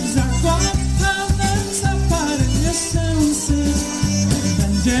 Zakopane za parę miesięcy.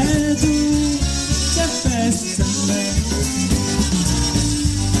 Będzie duże wesele.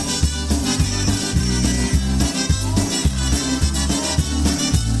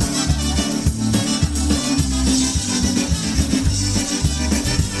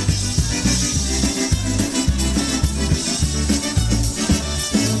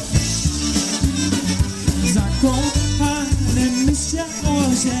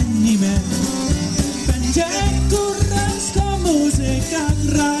 Ożenimy. Będzie góralska muzyka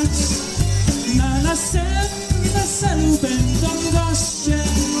grać. Na następnym weselu będą goście.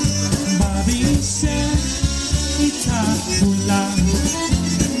 Bawi się i tak hula.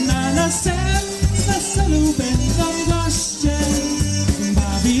 Na następnym weselu będą goście.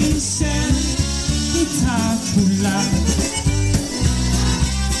 Bawi się i tak hula.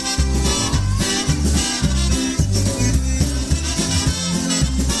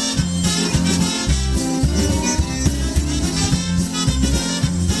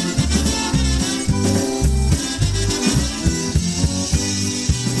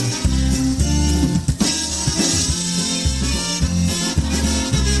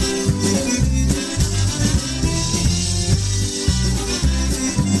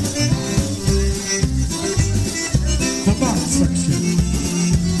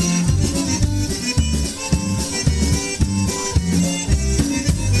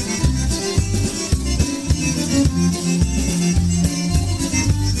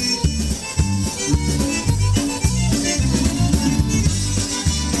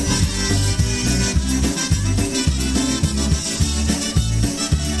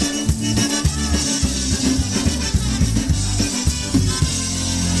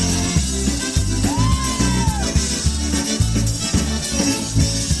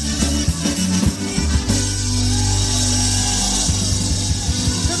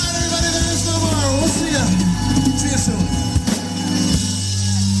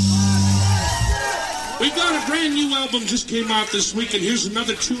 Just came out this week, and here's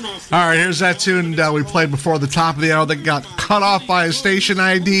another tune off. All right, here's that tune that we played before the top of the hour that got cut off by a station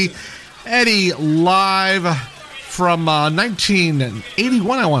ID. Eddie live from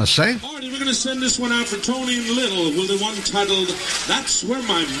 1981, I want to say. All right, we're going to send this one out for Tony and Little with the one titled That's Where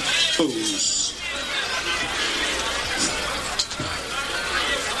My Goes.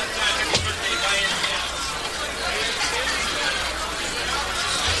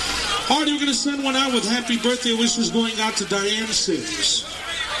 Hardy, we're going to send one out with happy birthday wishes going out to Diane Sims.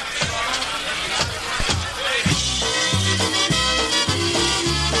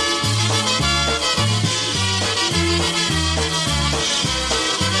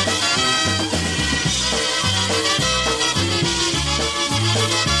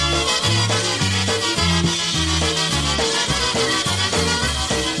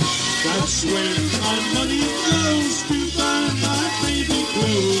 That's where my money goes to buy my baby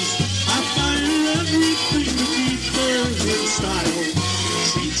clothes. Everything to keep her in style.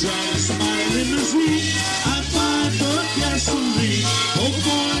 She drives my limousine. I buy the gasoline. Oh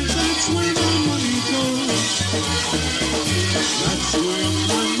boy, that's where my money goes. That's where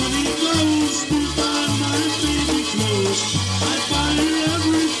my money goes to buy my baby clothes. I buy her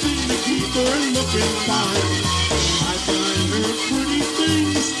everything to keep her looking fine. I buy her pretty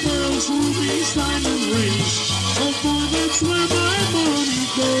things, pearls, rubies, diamond rings. Oh boy, that's where my money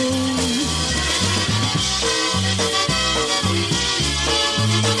goes.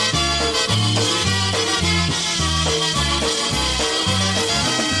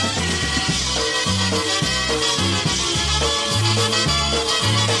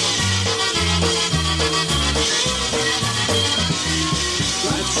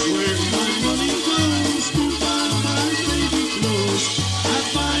 swear my money goes to buy my baby clothes. I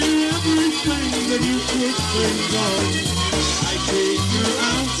buy her everything that you could think of. I take her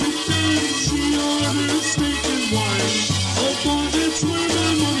out to dance, she orders steak and wine. Oh boy, that's where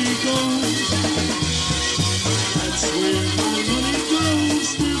my money goes. That's where my money goes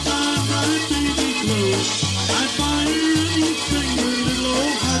to buy my baby clothes. I buy her anything her little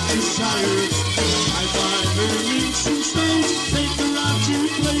old heart desires. I buy her minks and stoves, take her out to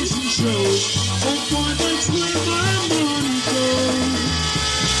plays and shows. Oh boy, that's where my money goes.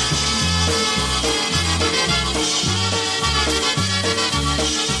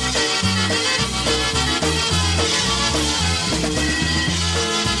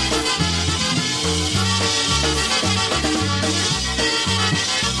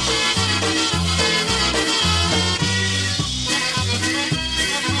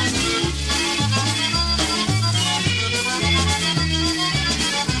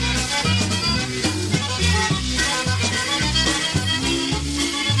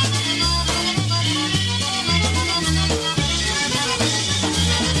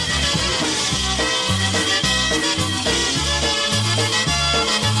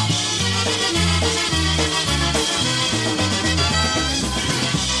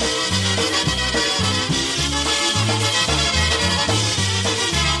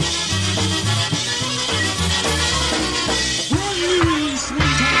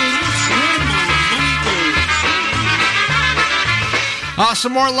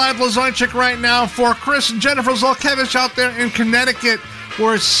 Some more live Blazonczyk right now for Chris and Jennifer Zolkiewicz out there in Connecticut,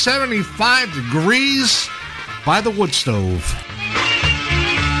 where it's 75 degrees by the wood stove.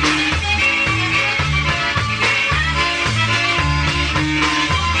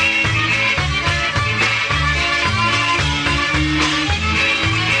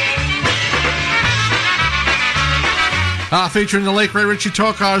 Featuring the late great Richie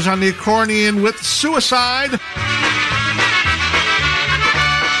Tokars on the accordion with Suicide.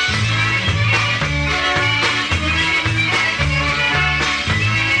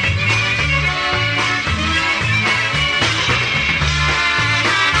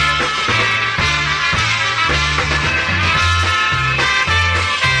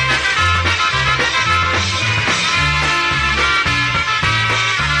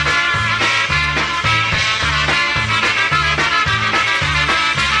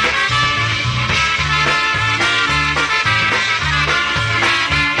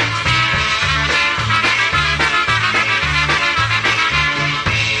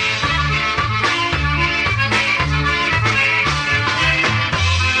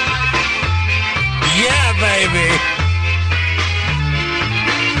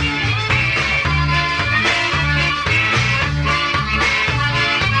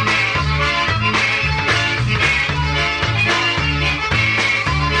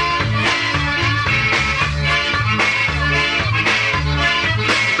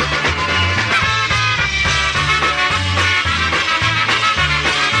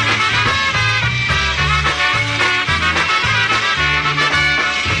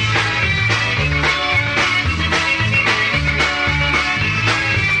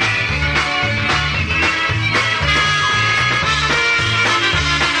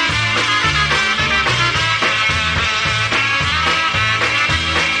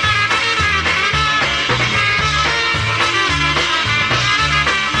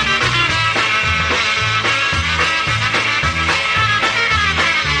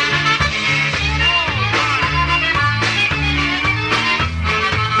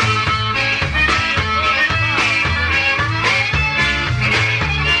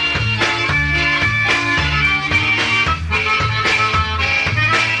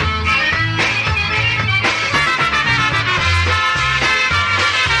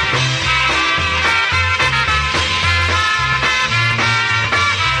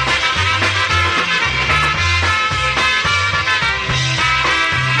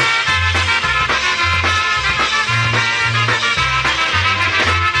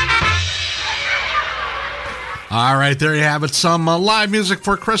 All right, there you have it. Some live music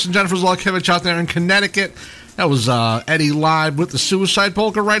for Chris and Jennifer Zolkiewicz out there in Connecticut. That was Eddie live with the Suicide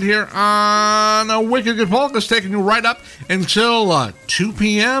Polka right here on Wicked Good Polkas, taking you right up until 2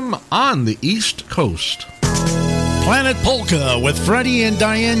 p.m. on the East Coast. Planet Polka with Freddie and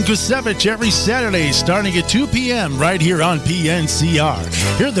Diane Gusevich every Saturday starting at 2 p.m. right here on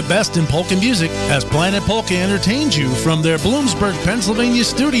PNCR. Hear the best in polka music as Planet Polka entertains you from their Bloomsburg, Pennsylvania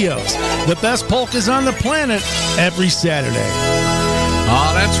studios. The best polkas on the planet every Saturday.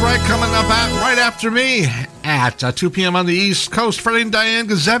 Oh, that's right. Coming up right after me at 2 p.m. on the East Coast, Freddie and Diane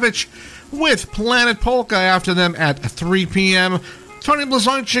Gusevich with Planet Polka. After them at 3 p.m., Tony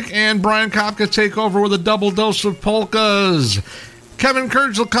Blazonczyk and Brian Kopka take over with a double dose of polkas. Kevin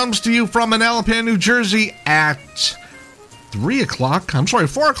Kurgel comes to you from Manalapan, New Jersey at 4 o'clock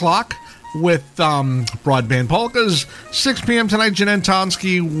with Broadband Polkas. 6 p.m. tonight, Jan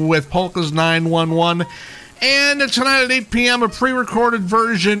Antonsky with Polkas 911. And tonight at 8 p.m., a pre-recorded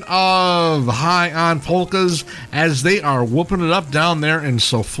version of High on Polkas as they are whooping it up down there in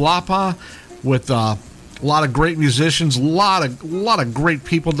Soflapa with a lot of great musicians, a lot of great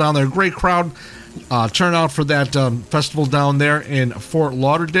people down there, great crowd turnout for that festival down there in Fort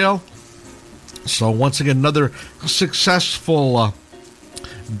Lauderdale. So once again, another successful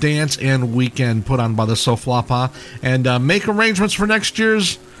dance and weekend put on by the Soflapa, and make arrangements for next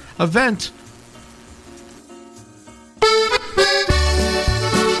year's event.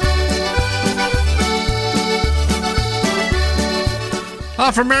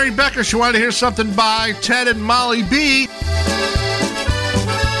 For Mary Becker, she wanted to hear something by Ted and Molly B.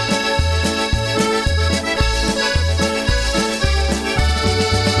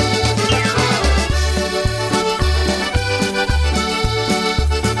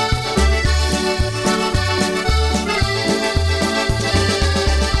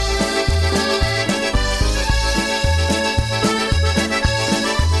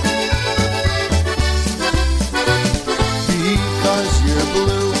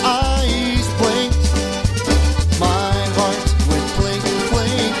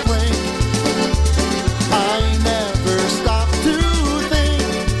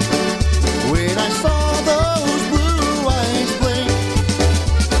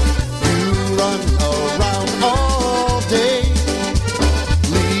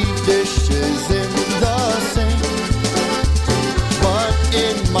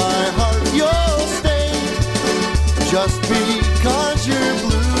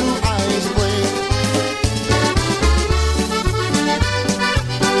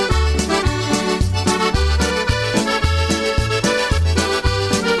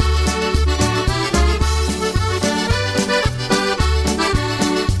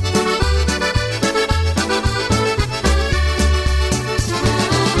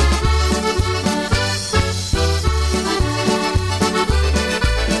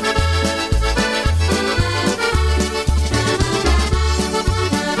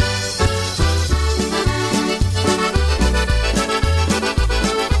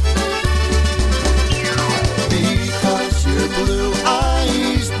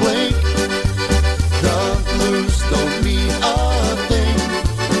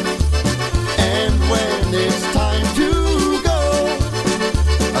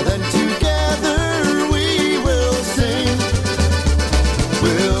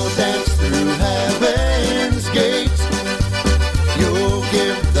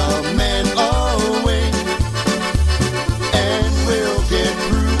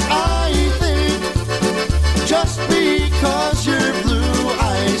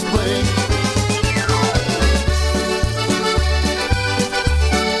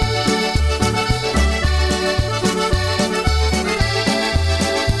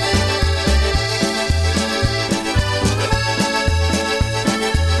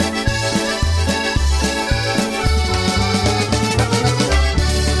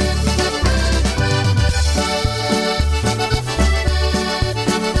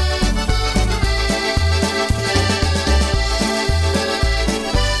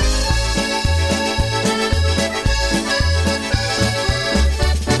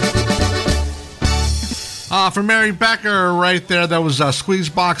 For Mary Becker right there, that was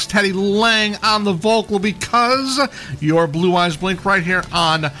Squeezebox Teddy Lang on the vocal, because your Blue Eyes Blink right here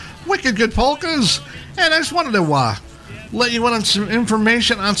on Wicked Good Polkas. And I just wanted to let you in on some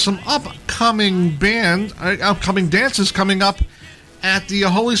information on some upcoming dances coming up at the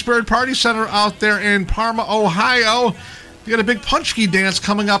Holy Spirit Party Center out there in Parma, Ohio. You got a big Punchki dance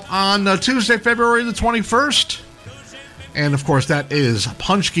coming up on Tuesday, February the 21st. And, of course, that is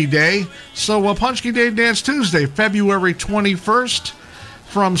Punchki Day. So, Punchki Day Dance Tuesday, February 21st,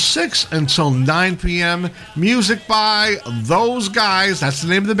 from 6 until 9 p.m. Music by Those Guys. That's the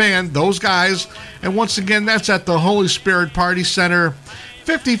name of the band, Those Guys. And once again, that's at the Holy Spirit Party Center,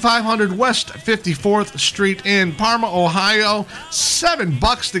 5500 West 54th Street in Parma, Ohio.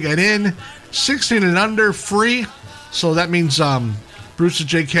 $7 to get in, 16 and under, free. So that means Bruce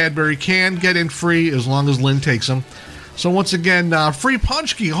J. Cadbury can get in free as long as Lynn takes them. So once again, free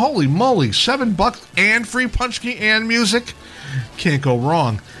Punchki, holy moly, $7 and free Punchki and music. Can't go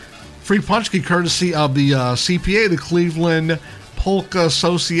wrong. Free Punchki courtesy of the CPA, the Cleveland Polka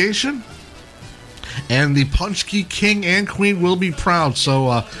Association. And the Punchki King and Queen will be proud.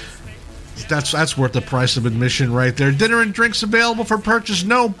 So That's worth the price of admission right there. Dinner and drinks available for purchase.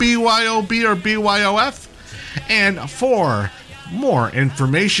 No BYOB or BYOF. And for more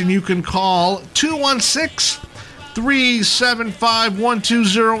information, you can call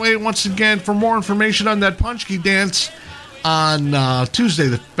 216-375-1208. Once again, for more information on that Punchki dance on Tuesday,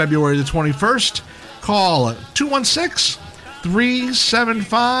 February the 21st, call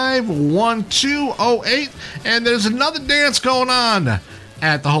 216-375-1208. And there's another dance going on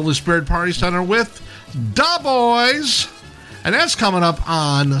at the Holy Spirit Party Center with Da Boys. And that's coming up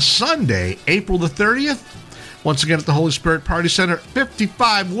on Sunday, April the 30th. Once again at the Holy Spirit Party Center,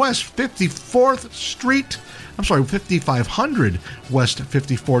 55 West 54th Street. I'm sorry, 5500 West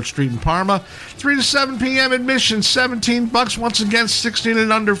 54th Street in Parma. 3 to 7 p.m. admission, $17. Once again, 16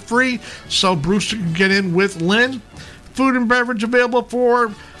 and under free. So Brewster can get in with Lynn. Food and beverage available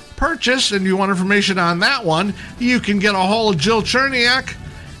for purchase. And you want information on that one, you can get a hold of Jill Cherniak.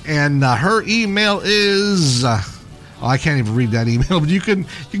 And her email is... I can't even read that email, but you can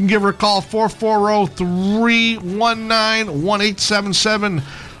give her a call, 440-319-1877.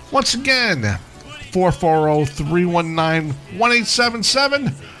 Once again,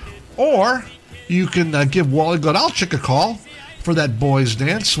 440-319-1877. Or you can give Wally Godalczyk a call for that boys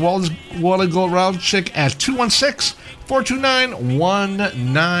dance. Wally Godalczyk at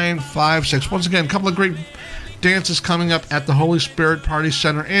 216-429-1956. Once again, a couple of great dances coming up at the Holy Spirit Party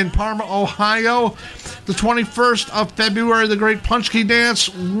Center in Parma, Ohio. The 21st of February, the Great Punchki Dance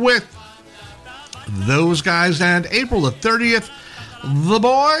with those guys. And April the 30th, the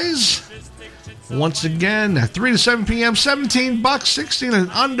boys. Once again, at 3 to 7 p.m., $17, 16 and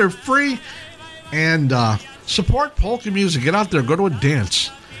under free. And support polka music. Get out there, go to a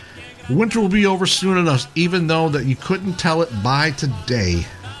dance. Winter will be over soon enough, even though that you couldn't tell it by today.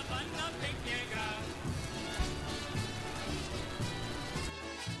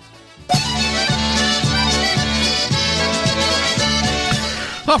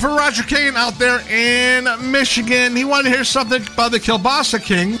 Well, for Roger Kane out there in Michigan, he wanted to hear something by the Kielbasa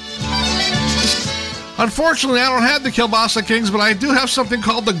King. Unfortunately, I don't have the Kielbasa Kings, but I do have something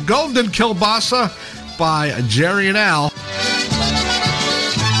called the Golden Kielbasa by Jerry and Al.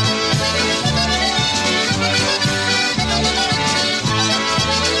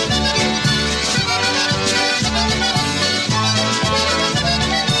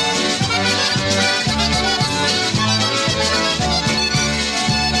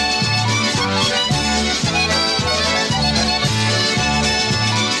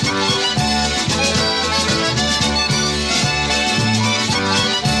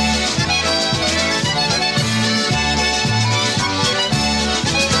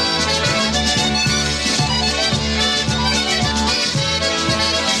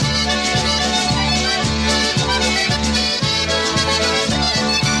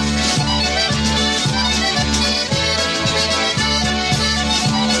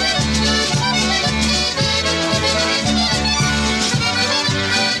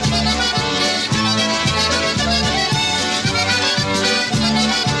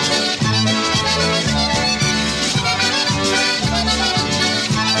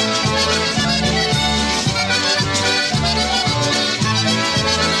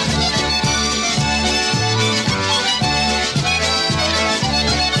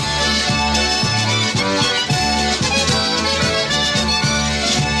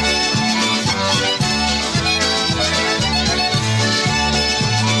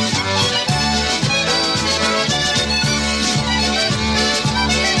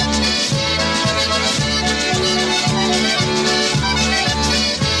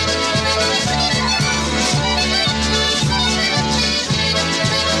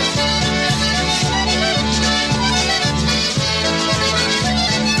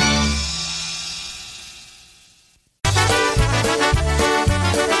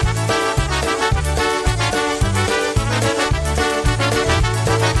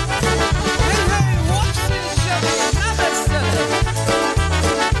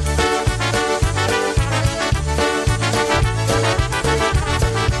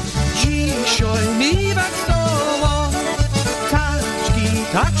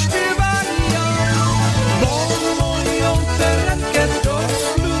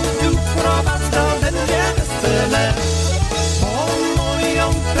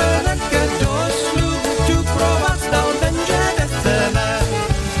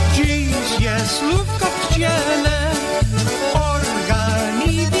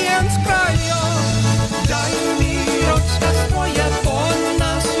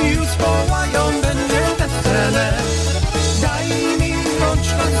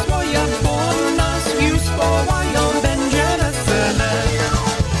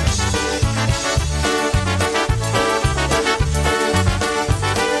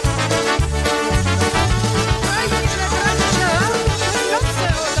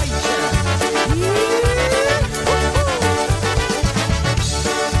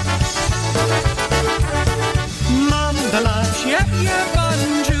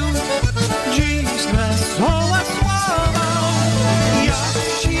 skończył dziś wesołe słowa. Jak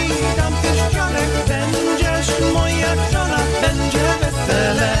ci dam pierścionek, będziesz moja żona, będzie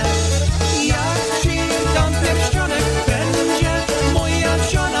wesele. Jak ci dam pierścionek, będzie moja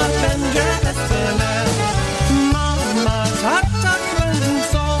żona, będzie wesele. Mama, tata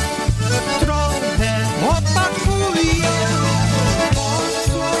kręcą, trochę opakuje, bo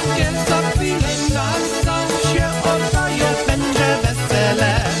cukier za chwilę nas się oddaje, będzie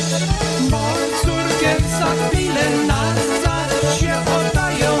wesele. Bo cukier za chwilę nas się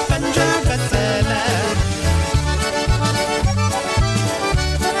oddaje, będzie wesele.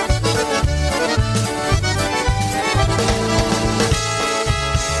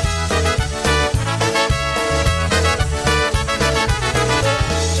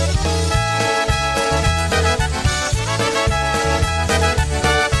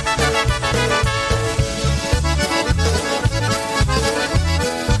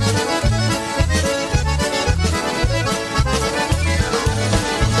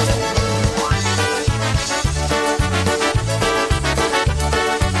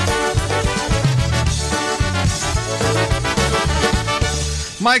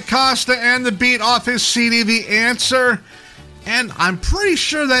 Mike Costa and the beat off his CD, The Answer. And I'm pretty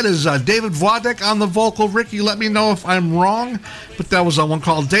sure that is David Wladek on the vocal. Ricky, let me know if I'm wrong. But that was one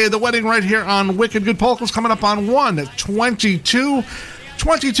called Day of the Wedding right here on Wicked Good Polkas, coming up on 1:22.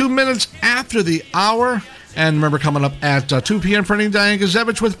 22 minutes after the hour. And remember, coming up at 2 p.m. for Diane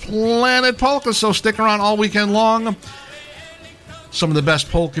Gazevich with Planet Polka. So stick around all weekend long. Some of the best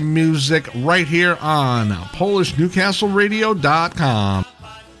polka music right here on PolishNewcastleRadio.com.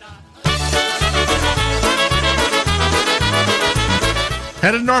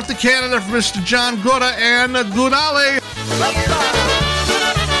 Headed north to Canada for Mr. John Guda and Gudale.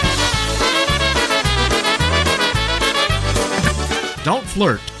 Don't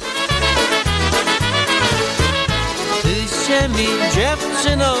flirt. Ty się mi,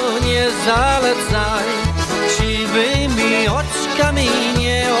 dziewczyno, nie zalecaj, siwymi oczkami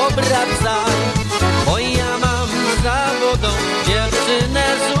nie obracaj, bo ja mam za wodą dziewczynę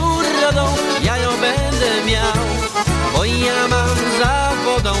z urodą, ja ją będę miał. Bo ja mam za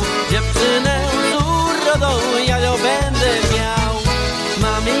wodą dziewczynę z urodą, ja ją będę miał.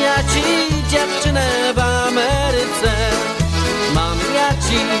 Mam ja ci dziewczynę w Ameryce, mam ja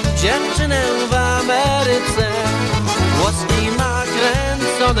ci dziewczynę w Ameryce. Włoski ma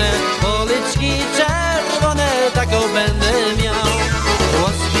kręcone, policzki czerwone, taką będę miał.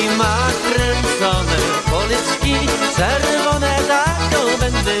 Włoski ma kręcone, policzki czerwone, taką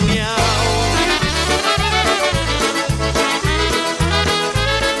będę miał.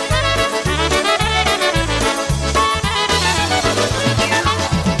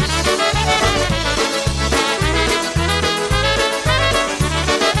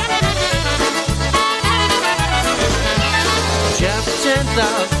 Dziewczęta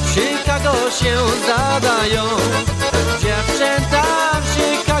w Chicago się zadają, dziewczęta w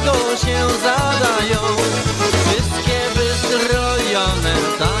Chicago się zadają. Wszystkie wystrojone,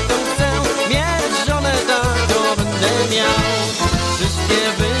 taką chcę mieć żonę, taką będę miał. Wszystkie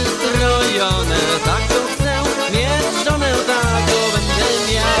wystrojone, taką chcę mieć żonę, taką będę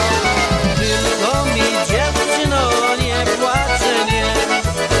miał. Tylko mi dziewczyno nie płacze, nie.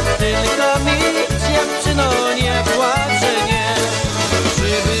 Tylko mi dziewczyno nie płacze, nie.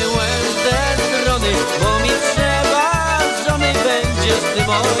 Przybyłem z tej strony, bo mi trzeba żony, będziesz ty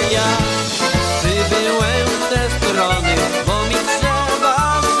moja. Przybyłem z tej strony, bo mi trzeba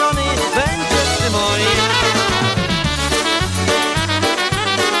żony, będziesz ty moja.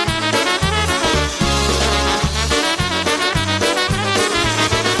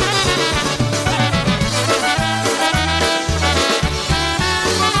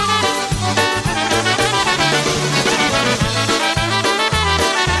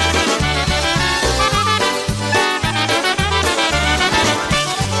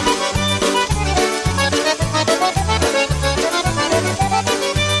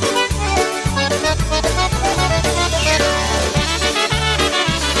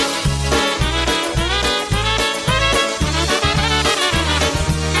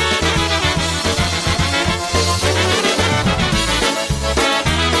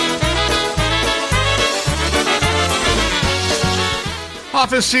 Off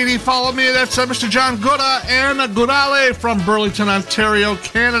his CD, Follow Me. That's Mr. John Guda and Gudale from Burlington, Ontario,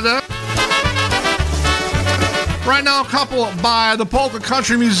 Canada. Right now, a couple by the polka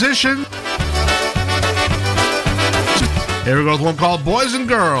country musician. Here we go with one called Boys and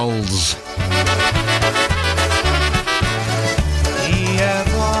Girls.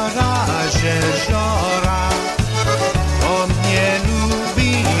 Jeziora, on mnie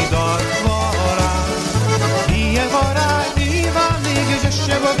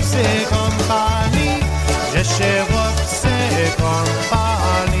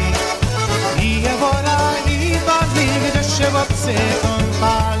chłopcy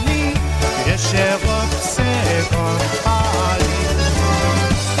kąpali, gdzie się chłopcy kąpali,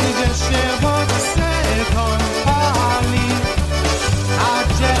 gdzie się chłopcy kąpali, a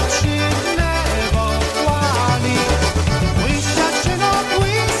dziewczyny wołali. Łysiaczyno,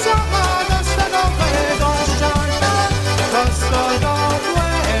 łysa, do stodowego ściana, do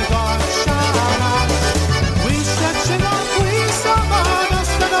stodowego ściana. Łysiaczyno, łysa, do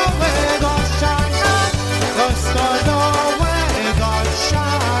stodowego ściana, do stodowego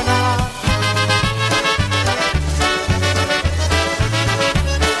ściana.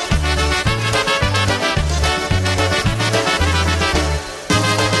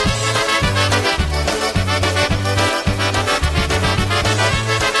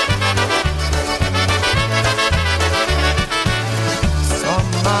 Co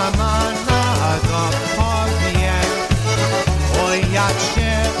mama na to powie, o jak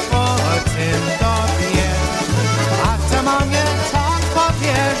się o tym dowie. A ta mamie tak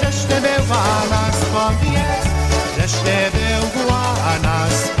powie, żeś ty była na spowiedz, żeś ty była na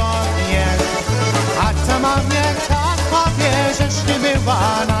spowiedz. A ta mamie tak powie, żeś ty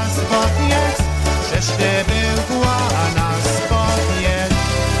była na spowiedz, żeś ty była na spowiedz.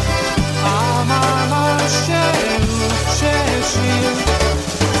 A mama się ucieszy,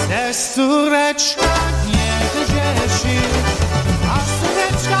 ze córeczka nie dzieci, a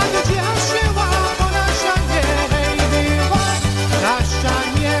córeczka gdzie żyła, bo nasza nie była, nasza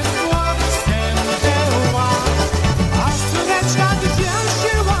nie chłopcem była. A córeczka gdzie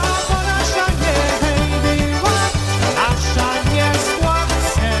żyła, bo nasza nie była, nasza nie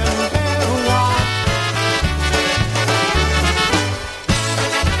chłopcem była.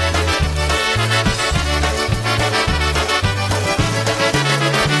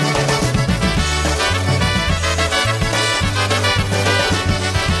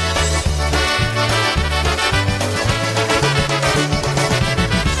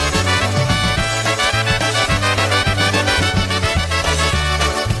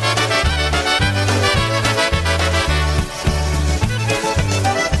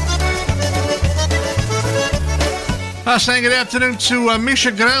 Saying good afternoon to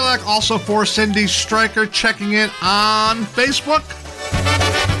Misha Grelak, also for Cindy Stryker, checking it on Facebook.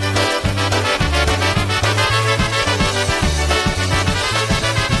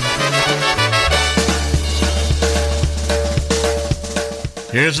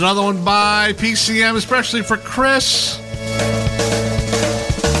 Here's another one by PCM, especially for Chris.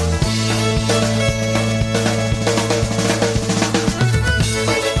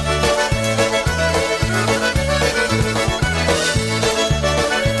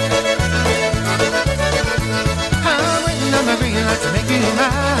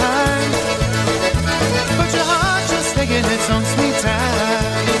 Its own sweet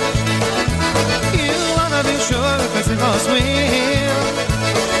time. You wanna be sure because it goes real.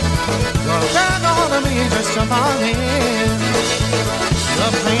 Go grab a hold of me, just jump on in.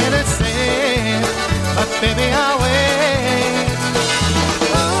 You're playing it safe, but baby I'll wait.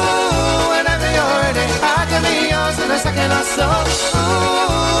 Ooh, whenever you're ready, I can be yours in a second or so.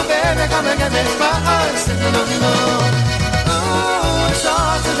 Ooh, baby, come and get me, my heart's sitting on the moon. Ooh, it's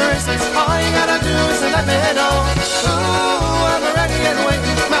all to the races, all you gotta do is let me know. Ooh, I'm ready and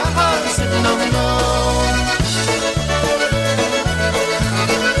waiting, my heart's sitting on the moon.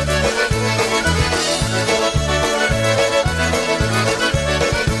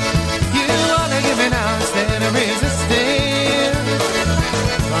 You wanna give me now instead of resisting,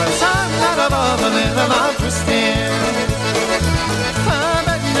 'cause I'm not above a little I'm twisting. I'm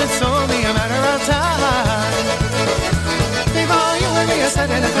betting it's only a matter of time before you and me are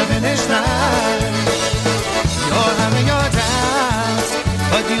standing at the finish line. You're having your doubts,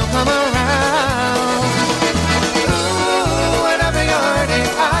 but you'll come around. Ooh, whenever you're ready,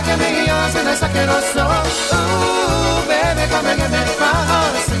 I can be yours in a second or so. Ooh, baby, come and get me, my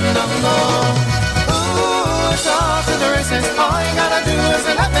heart's sitting on low. Ooh, it's off to the races, all you gotta do is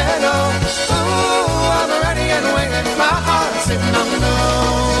let me know. Ooh, I'm ready and waiting, my heart's sitting on low.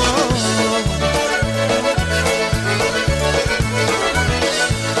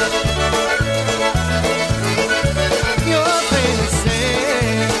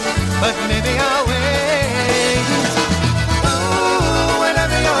 But maybe I'll wait. Ooh,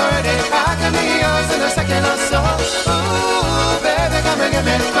 whenever you're ready, I can be yours in a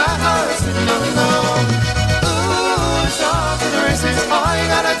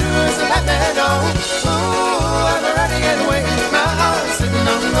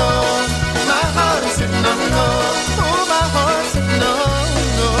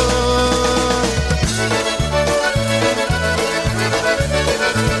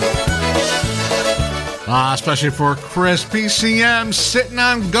especially for Chris. PCM, Sitting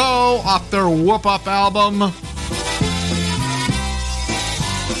on Go, off their Whoop Up album.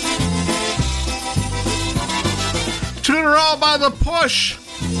 Tune her all by the Push.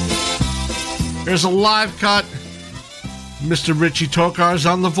 Here's a live cut. Mr. Richie Tokar's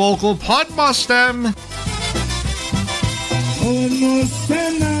on the vocal. Pod Mostem.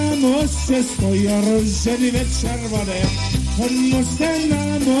 Moście na moście stoją rozdzielone czerwone. Moście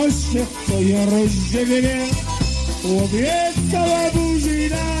na moście stoją rozdzielone. Obiecała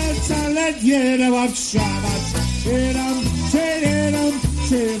buzina, ale nie dała wsiadać. Czekam,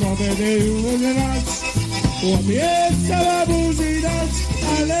 trzeba będę używać. Obiecała buzina,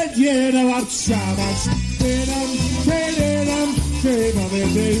 ale nie dała wsiadać. Czekam, trzeba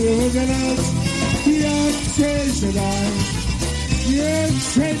będę używać. Jak przeżywam.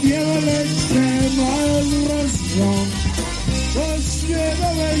 Jeszcze wielolecie mam rozrząd.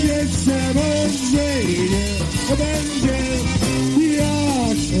 Pośpiewowe jeszcze może nie będzie.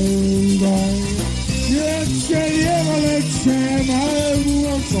 Jak przeżywam. Jeszcze wielolecie mam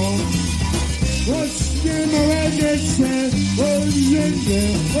rozrząd. Pośpiewowe jeszcze może nie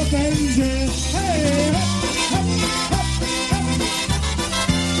będzie. Hej, hop, hop, hop.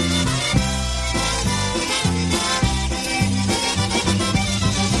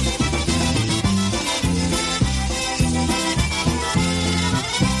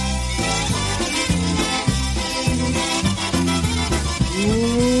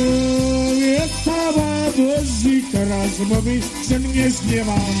 Teraz mówi, że mnie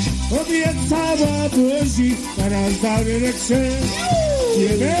zniewa. Obiecała Bozi, teraz dalej chce. Nie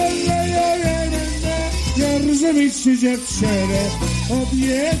będę, nie rozumieć się dziewczynę.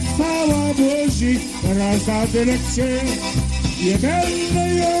 Obiecała Bozi, teraz dalej chce. Nie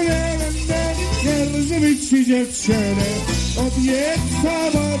będę, nie rozumieć się dziewczynę.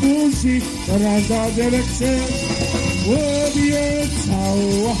 Obiecała Bozi, teraz dalej chce.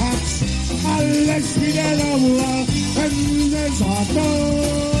 Obiecała ale świdanowa będę za to.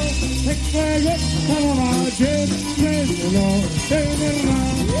 Takiego kamacie będą tenerna.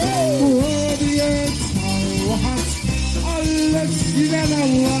 Obiecała, ale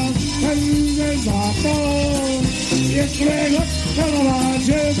świdanowa będę za to. Takiego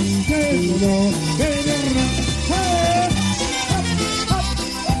kamacie będą tenerna.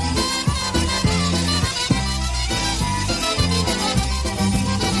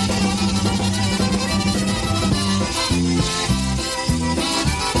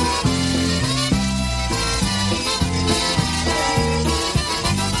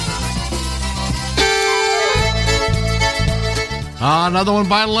 Another one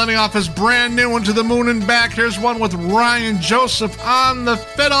by Lenny off his brand new one, To the Moon and Back. Here's one with Ryan Joseph on the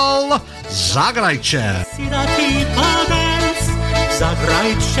fiddle. Zagrajcie.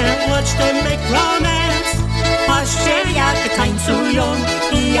 Zagrajcie, watch them make romance. Patrzcie jak tańcują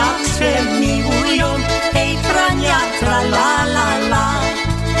i jak się miłują. Hej trania, tra la la la.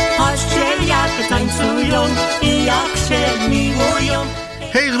 Patrzcie jak tańcują i jak się miłują.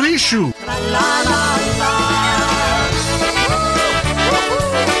 Hej Rishu. Tra la la la.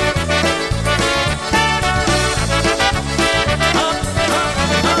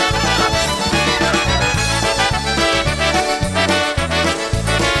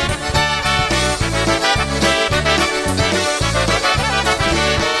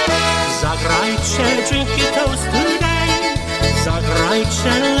 Drink your toast today.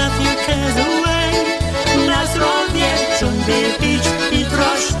 Zagrajcie, let your cares away. Na zdrowie ciągle pić i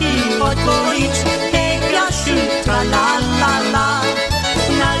troszki odpolić. Hej Jasiu, tra la la la.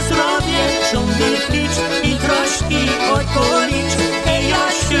 Na zdrowie ciągle pić i troszki odpolić. Hej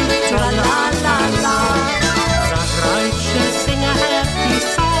Jasiu, tra la la la. Zagrajcie, sing a happy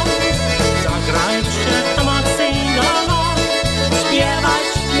song. Zagrajcie, come on sing along. Śpiewać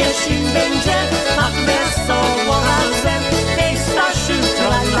pieśń będzie tak wesoło razem. Hej Stasiu,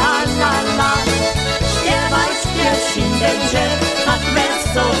 tra la la la. Śpiewać pieśń będzie tak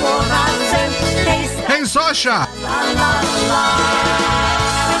wesoło razem. Hej Sasha. La la la.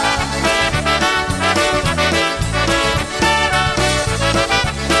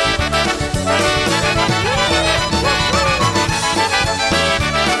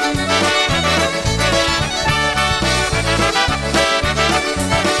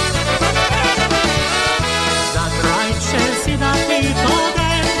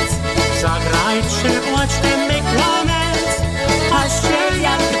 Zagrajcie, watch them make romance. Patrzcie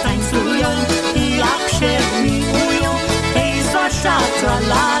jak tańcują i jak się miłują. Hej Zosia, tra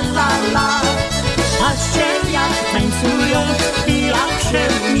la la la. Patrzcie jak tańcują i jak się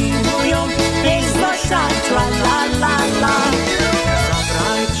miłują. Hej Zosia, tra la la la.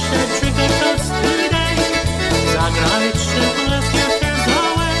 Zagrajcie, drink a toast today. Zagrajcie, left your cares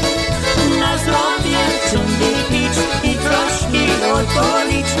away. Na zdrowie, ciągnie pić i troszki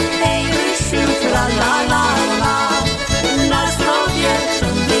odpolicz. Hej, Rysiu, tra la la la. Na zdrowie,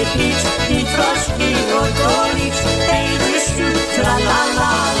 ciągnie pić i troszki odpolicz. Hej, Rysiu, tra la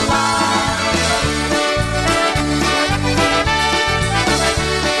la la.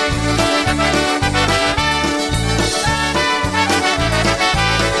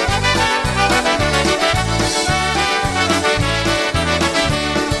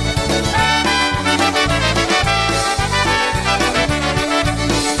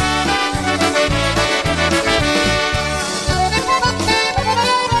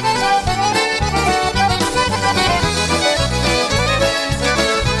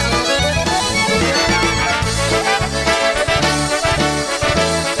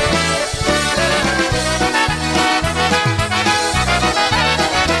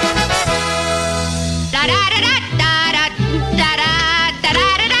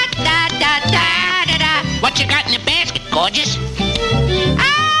 What you got in the basket, gorgeous?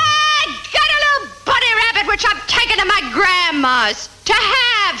 I got a little bunny rabbit which I'm taking to my grandma's to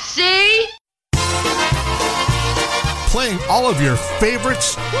have, see? Playing all of your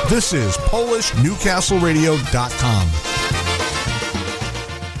favorites, this is PolishNewcastleRadio.com.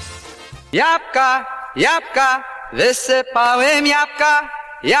 Jabłka, jabłka, wysypałem jabłka,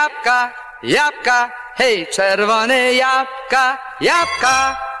 jabłka, jabłka, hej, czerwone jabłka,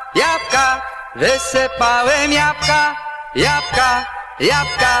 jabłka, jabłka, wysypałem jabłka, jabłka,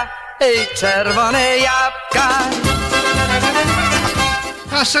 jabłka, hej, czerwone jabłka.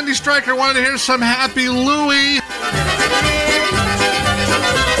 Cindy Stryker wanted to hear some Happy Louie.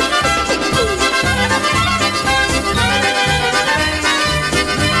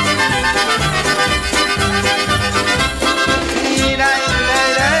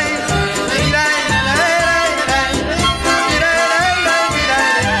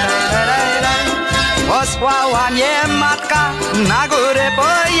 Posłała mnie matka na górę po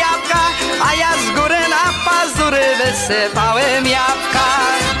jabłka, a ja z góry na pazury wysypałem jabłka.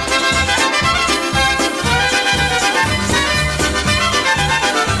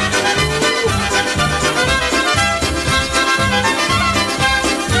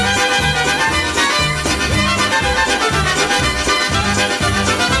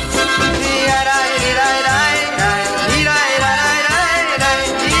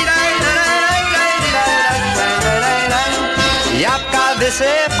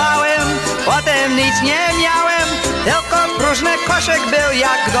 Wysypałem, potem nic nie miałem, tylko próżny koszyk był,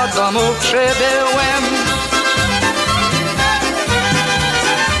 jak do domu przybyłem.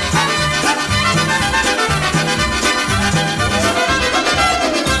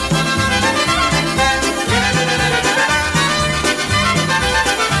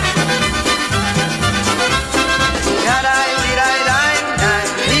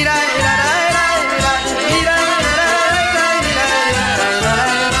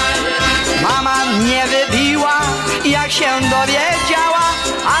 Się dowiedziała,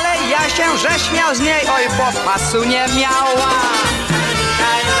 ale ja się że śmiał z niej, oj, bo pasu nie miała.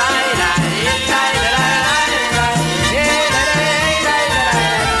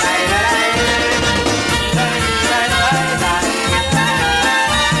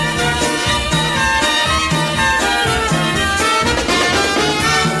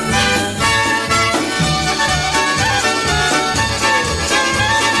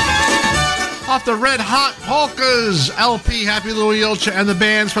 Off the Red Hot Polkas LP, Happy Louie Ilcha and the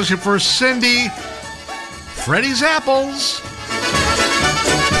band, especially for Cindy, Freddy's Apples.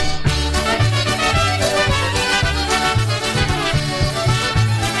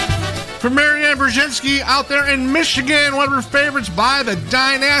 For Marianne Brzezinski out there in Michigan, one of her favorites by the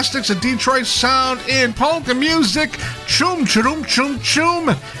Dynastics, a Detroit sound in polka music. Chum, chum, chum,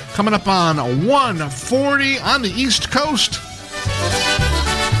 chum. Coming up on 140 on the East Coast.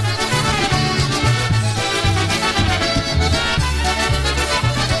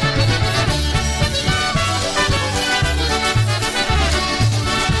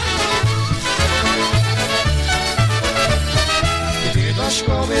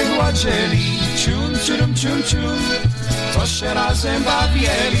 Gładzieli, cium, cium, cium, cium, to się razem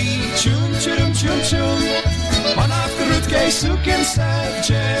bawili, cium, cium, cium, cium. Ona w krótkiej sukience,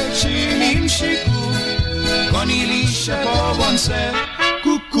 dzieci nim siku, gonili się po łące,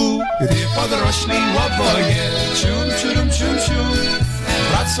 kuku, gdy podrośli oboje, cium, cium, cium, cium,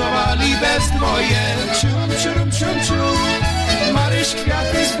 pracowali bez dwoje, cium, cium, cium, cium. Maryś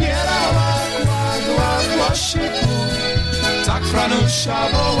kwiaty zbierała, kładła w łosiku, tak Franusia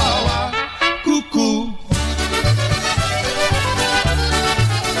wołała, kuku.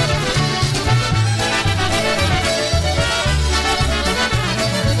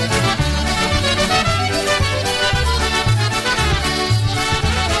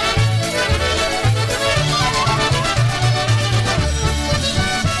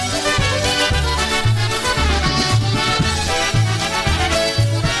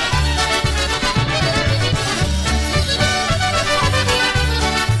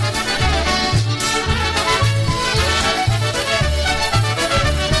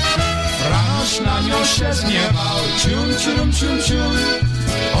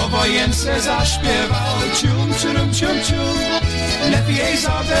 wojence zaśpiewał. Cium, cium, cium, cium. Lepiej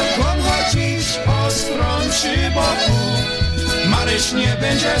za belką chodzić, po stron przy boku. Maryś nie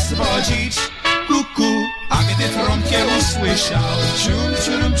będzie zwodzić, kuku. A gdy trąbkę usłyszał, cium,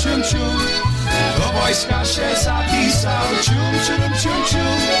 cium, cium, cium, do wojska się zapisał, cium, cium, cium,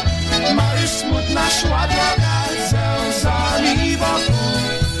 cium. Maryś smutna szła droga, ze łzami wokół.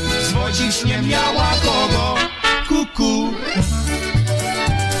 Zwodzić nie miała kogo, kuku.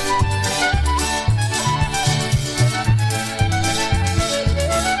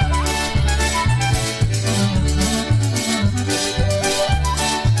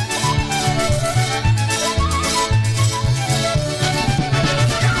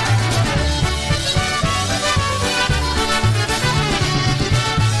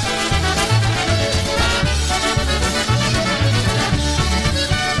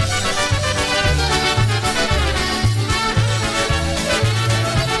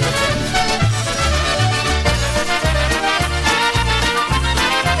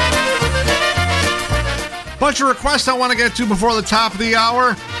 Bunch of requests I want to get to before the top of the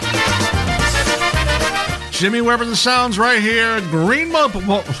hour. Jimmy Weber and the Sounds right here. Green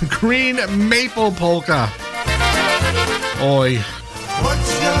Maple Polka. Oj. Pod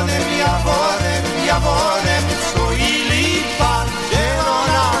zielonym jaworem stoi lipa,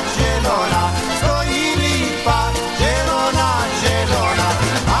 zielona, zielona, stoi lipa, zielona, zielona,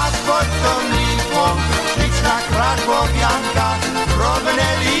 a pod tą lipą śliczna krakowianka drobne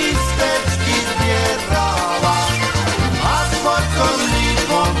listeczki zbierała. A pod tą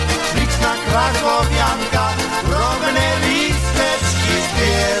lipą śliczna krakowianka drobne listeczki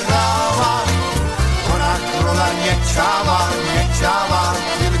zbierała. Ona króla nie chciała,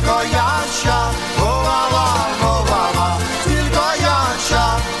 tylko Jasia wołała, wołała, tylko Jasia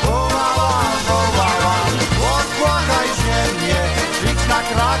wołała, wołała. Odbłagaj ziemię, śliczna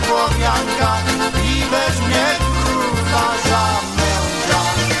krakowianka i weźmie króla za męża.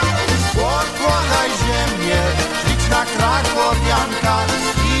 Odbłagaj ziemię, śliczna krakowianka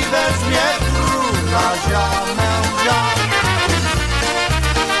i weźmie króla za męża.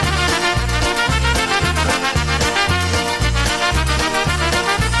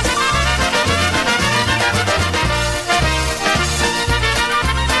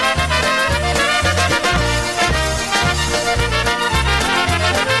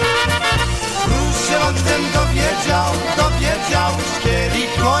 Dowiedział,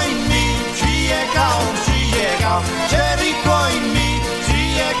 Jericho mi przyjechał, Jericho mi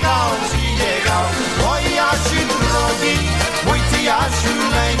przyjechał. Oj, Jasiu drogi, mój ty Jasiu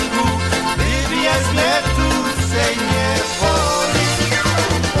lęku, wybierz mnie tu z nie woli.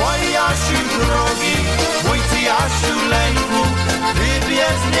 Oj, Jasiu drogi, mój ty Jasiu lęku,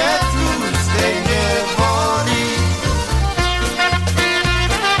 wybierz mnie tu z nie woli.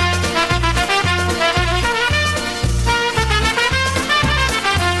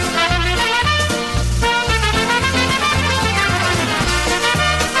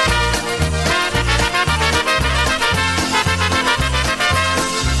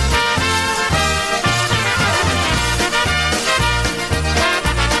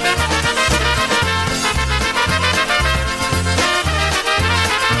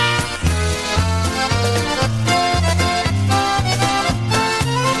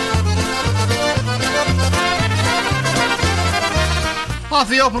 Off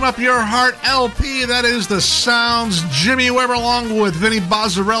the Open Up Your Heart LP, that is the Sounds. Jimmy Weber along with Vinny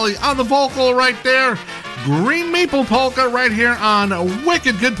Bozzarelli on the vocal right there. Green Maple Polka right here on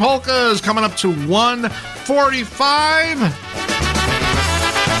Wicked Good Polkas, coming up to 1:45.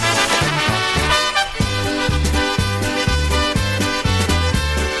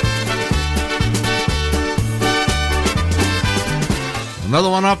 Another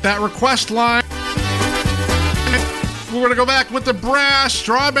one off that request line. We're going to go back with the brass,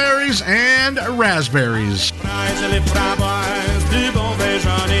 strawberries, and raspberries. Du bon vin,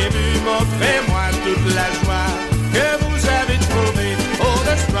 j'en ai bu, fais-moi toute la joie que vous avez trouvé. Oh,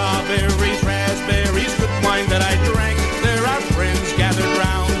 the strawberries, raspberries, good wine that I drank. There are friends gathered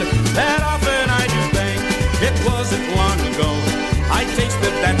round that often I do think. It wasn't long ago I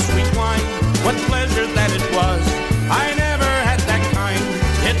tasted that sweet wine. What pleasure that it was. I never had that kind.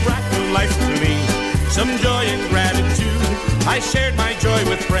 It brought new life to me, some joy and gratitude. I shared my joy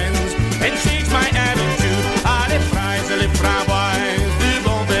with friends and changed my attitude. Ah, les fraises et les framboises, du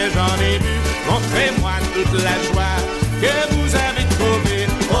bon vin j'en ai bu. Montrez-moi toute la joie que vous avez trouvée.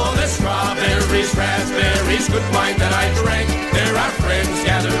 Oh, the strawberries, raspberries, good wine that I drank. There are friends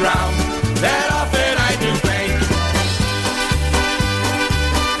gathered round that often I do thank.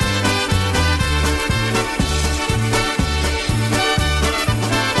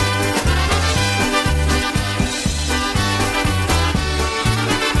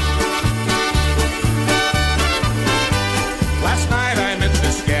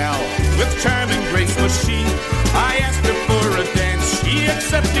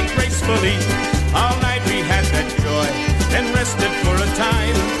 accepted gracefully. All night we had that joy, then rested for a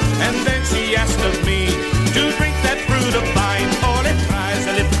time. And then she asked of me to drink that brut of wine. Oh,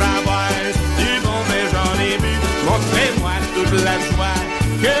 les framboises, du bon Méjean-Lébu, montrez-moi toute la joie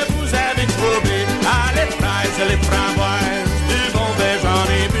que vous avez trouvée. Ah, les fraises et les framboises, du bon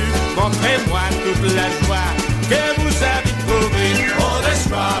Méjean-Lébu, montrez-moi toute la joie que vous avez trouvée. Oh, the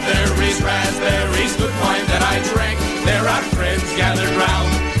strawberries, raspberries, good wine that I drank. There are friends gathered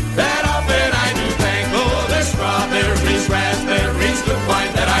round that often I do thank. Oh, the strawberries, raspberries, good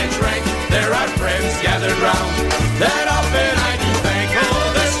wine that I drank. There are friends gathered round that often I do thank. Oh,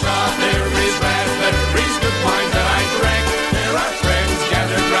 the strawberries, raspberries, good wine that I drank. There are friends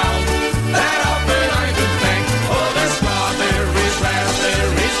gathered round that often I do thank. Oh, the strawberries,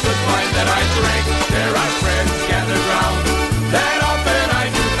 raspberries, good wine that I drank. There are friends gathered round that often I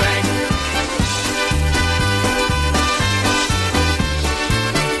do thank.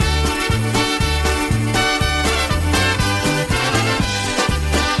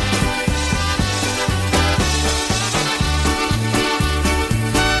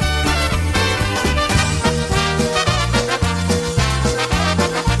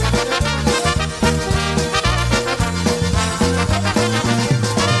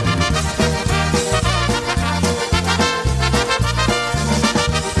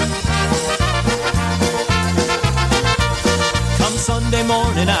 Sunday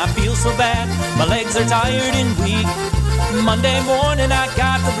morning I feel so bad, my legs are tired and weak. Monday morning I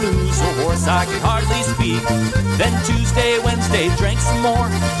got the blues, so hoarse I could hardly speak. Then Tuesday, Wednesday, drank some more.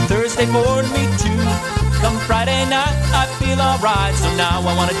 Thursday bored me too. Come Friday night I feel alright, so now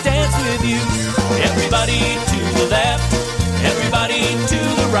I wanna dance with you. Everybody to the left, everybody to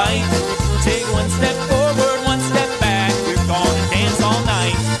the right. Take one step forward, one step back. We're gonna dance all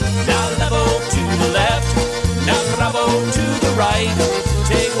night. Now level to the left, now bravo to the right.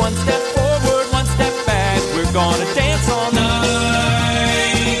 Take one step forward, one step back. We're gonna dance all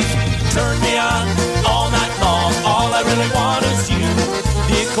night. Turn me on all night long. All I really want is you.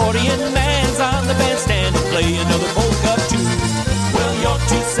 The accordion man's on the bandstand to play another polka too. Well, you're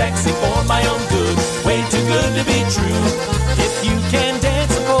too sexy for my own good, way too good to be true. If you can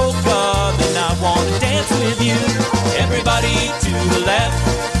dance a polka, then I wanna dance with you. Everybody to the left,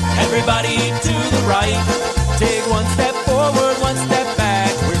 everybody to the right. Take one step forward, one step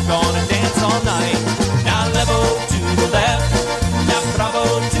back. We're gonna dance all night. Now level to the left, now bravo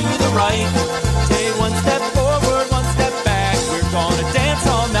to the right. Take one step forward, one step back. We're gonna dance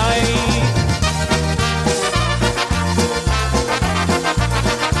all night.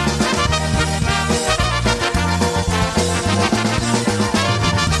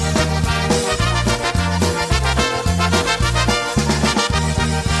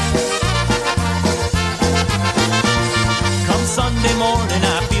 Sunday morning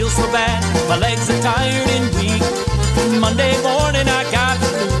I feel so bad, my legs are tired and weak. Monday morning I got the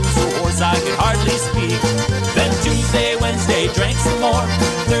blues, so hoarse I could hardly speak. Then Tuesday, Wednesday, drank some more.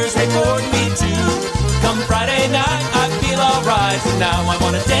 Thursday bored me too. Come Friday night I feel alright, so now I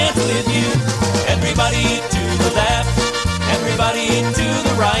wanna dance with you. Everybody to the left, everybody to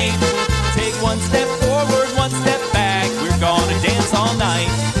the right. Take one step forward, one step back. We're gonna dance all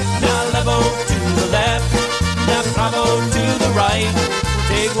night. Now level to the left, now bravo to the right.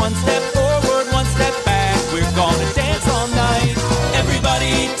 Take one step forward, one step back. We're gonna dance all night.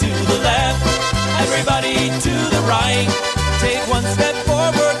 Everybody to the left, everybody to the right. Take one step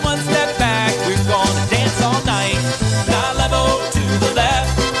forward, one step back. We're gonna dance all night. Now level to the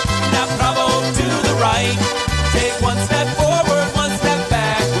left, now bravo to the right. Take one step forward, one step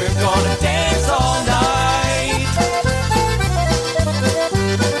back. We're gonna dance all night.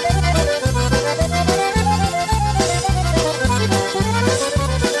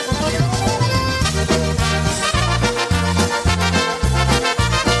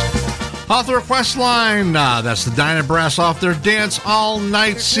 Off the request line, that's the Dyna Brass off their Dance All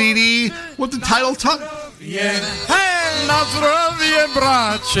Night CD with the title Hej, na zdrowie,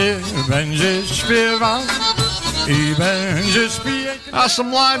 bracie, będziesz śpiewał i będziesz pijać.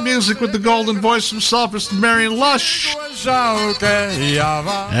 Some live music with the golden voice himself, Mr. Marion Lush.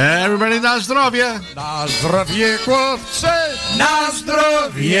 Everybody na zdrowie. Na zdrowie, chłopcze, na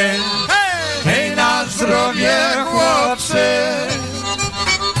zdrowie. Hej, na zdrowie, chłopcze.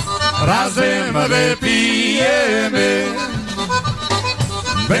 Razem wypijemy.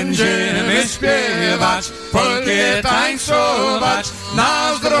 Będziemy śpiewać, polkę tańcować.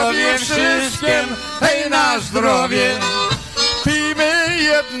 Na zdrowie wszystkim, hej, na zdrowie. Pijmy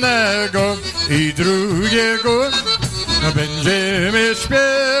jednego i drugiego. Będziemy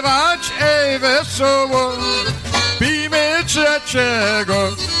śpiewać, ej, wesoło. Pijmy Życzymy trzeciego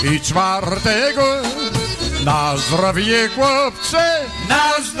i czwartego. Na zdrowie, chłopcze,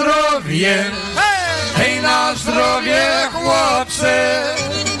 na zdrowie. Hej, na zdrowie, chłopcze.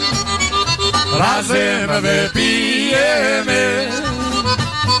 Razem wypijemy.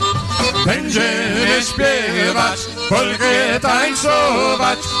 Będziemy śpiewać, polkę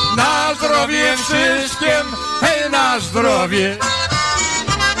tańcować. Na zdrowie wszystkim, hej, na zdrowie.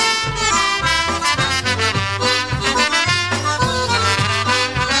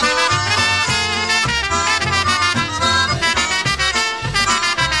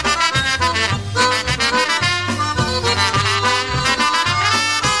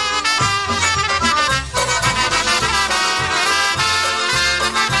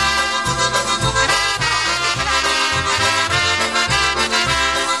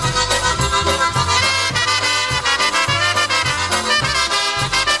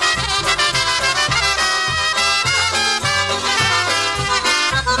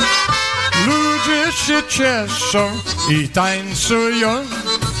 Się cieszą i tańcują,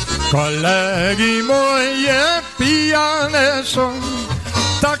 kolegi moje pijane są.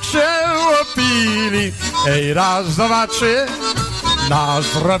 Tak się opili, ej, raz, dwa, trzy. Na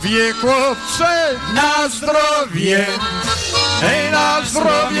zdrowie, chłopcze, na zdrowie. Ej, na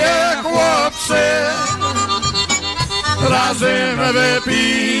zdrowie, chłopcze. Razem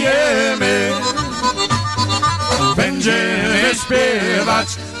wypijemy. Będziemy śpiewać,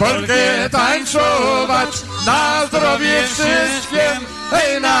 polkę tańcować. Na zdrowie wszystkim,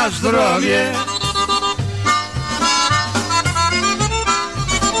 hej, na zdrowie.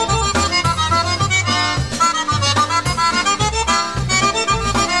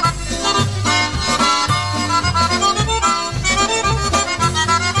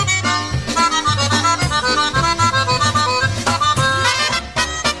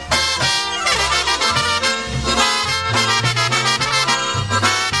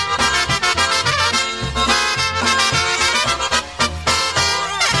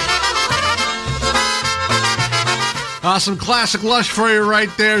 Some classic Lush for you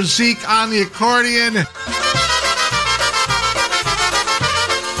right there. Zeke on the accordion.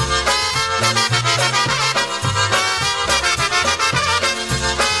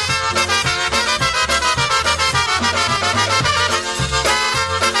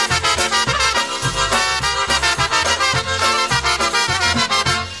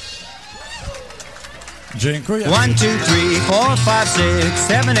 Dziękuję. 1, 2, 3, 4, 5, 6,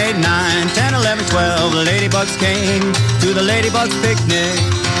 7, 8, 9, 10, 11, 12. The ladybugs came to the ladybugs picnic.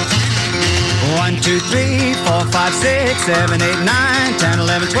 1, 2, 3, 4, 5, 6, 7, 8, 9, 10,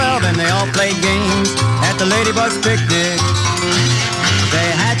 11, 12. And they all played games at the ladybugs picnic. They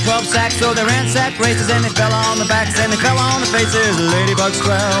had 12 sacks, so they ran sack races, and they fell on the backs and they fell on the faces. The ladybugs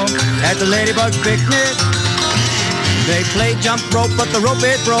 12 at the ladybugs picnic. They played jump rope, but the rope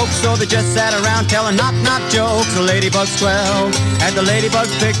it broke, so they just sat around telling knock-knock jokes. The ladybugs 12 at the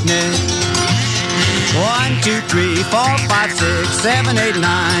ladybugs picnic. 1, 2, 3, 4, 5, 6, 7, 8,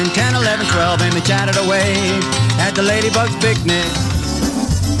 9, 10, 11, 12, and they chatted away at the ladybugs picnic.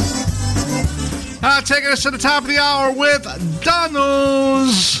 Taking us to the top of the hour with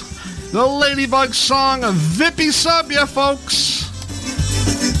Danos, the Ladybug song, Vippy Sub ya, folks.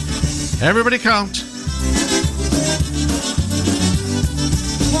 Everybody count.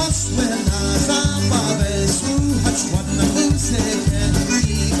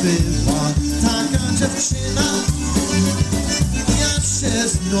 Ja się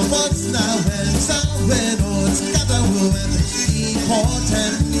znów odznałem, całe noc gadałem i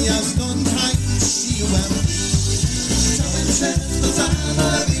potem jasno tańczyłem. Chciałem się w to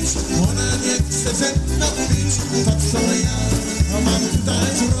zabawić, ona nie chce ze mną być, to co ja mam tutaj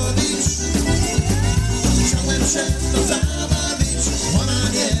zrobić. Chciałem się w to zabawić, ona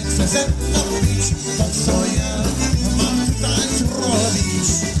nie chce ze mną być, to co ja mam tutaj zrobić.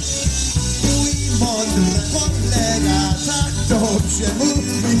 Mój mądry kolega tak dobrze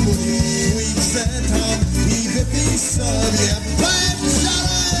mój chce tam i wypij sobie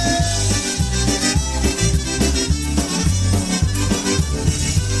pęczarę.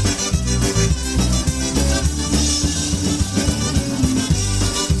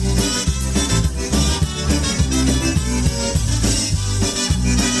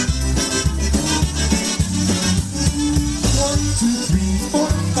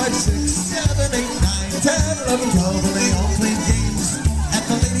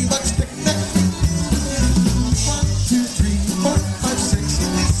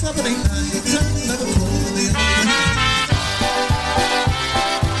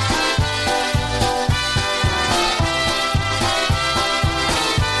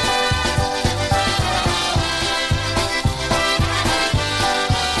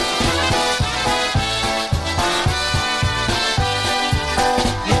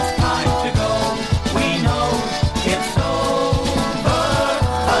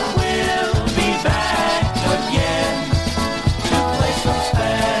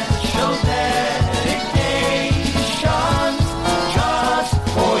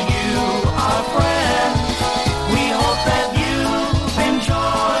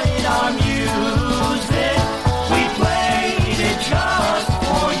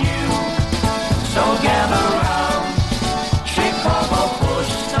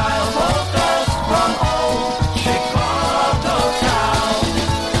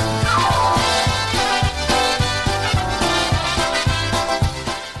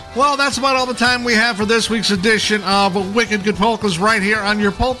 Well, that's about all the time we have for this week's edition of Wicked Good Polkas right here on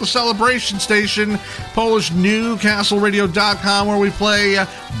your polka celebration station, PolishNewcastleRadio.com, where we play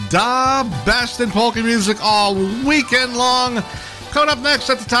the best in polka music all weekend long. Coming up next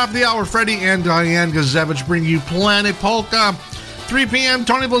at the top of the hour, Freddie and Diane Gazevich bring you Planet Polka. 3 p.m.,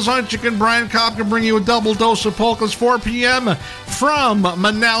 Tony Blazonczyk and Brian Cobb can bring you a double dose of polkas. 4 p.m., from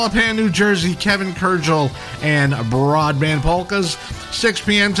Manalapan, New Jersey, Kevin Kurgel and Broadband Polkas. 6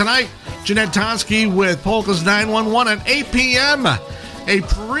 p.m. tonight, Jeanette Tonsky with Polkas 911. At 8 p.m., a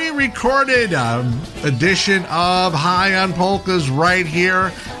pre-recorded edition of High on Polkas right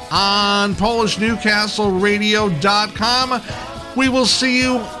here on PolishNewcastleRadio.com. We will see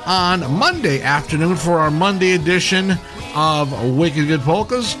you on Monday afternoon for our Monday edition of Wicked Good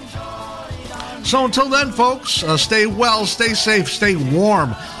Polkas. So until then, folks, stay well, stay safe, stay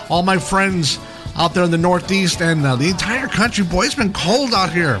warm. All my friends out there in the Northeast and the entire country, boy, it's been cold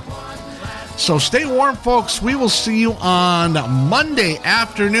out here. So stay warm, folks. We will see you on Monday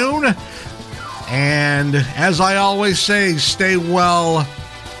afternoon. And as I always say, stay well,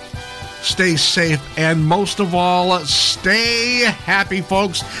 stay safe, and most of all, stay happy,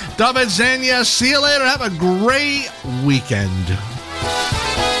 folks. Do widzenia. See you later. Have a great weekend.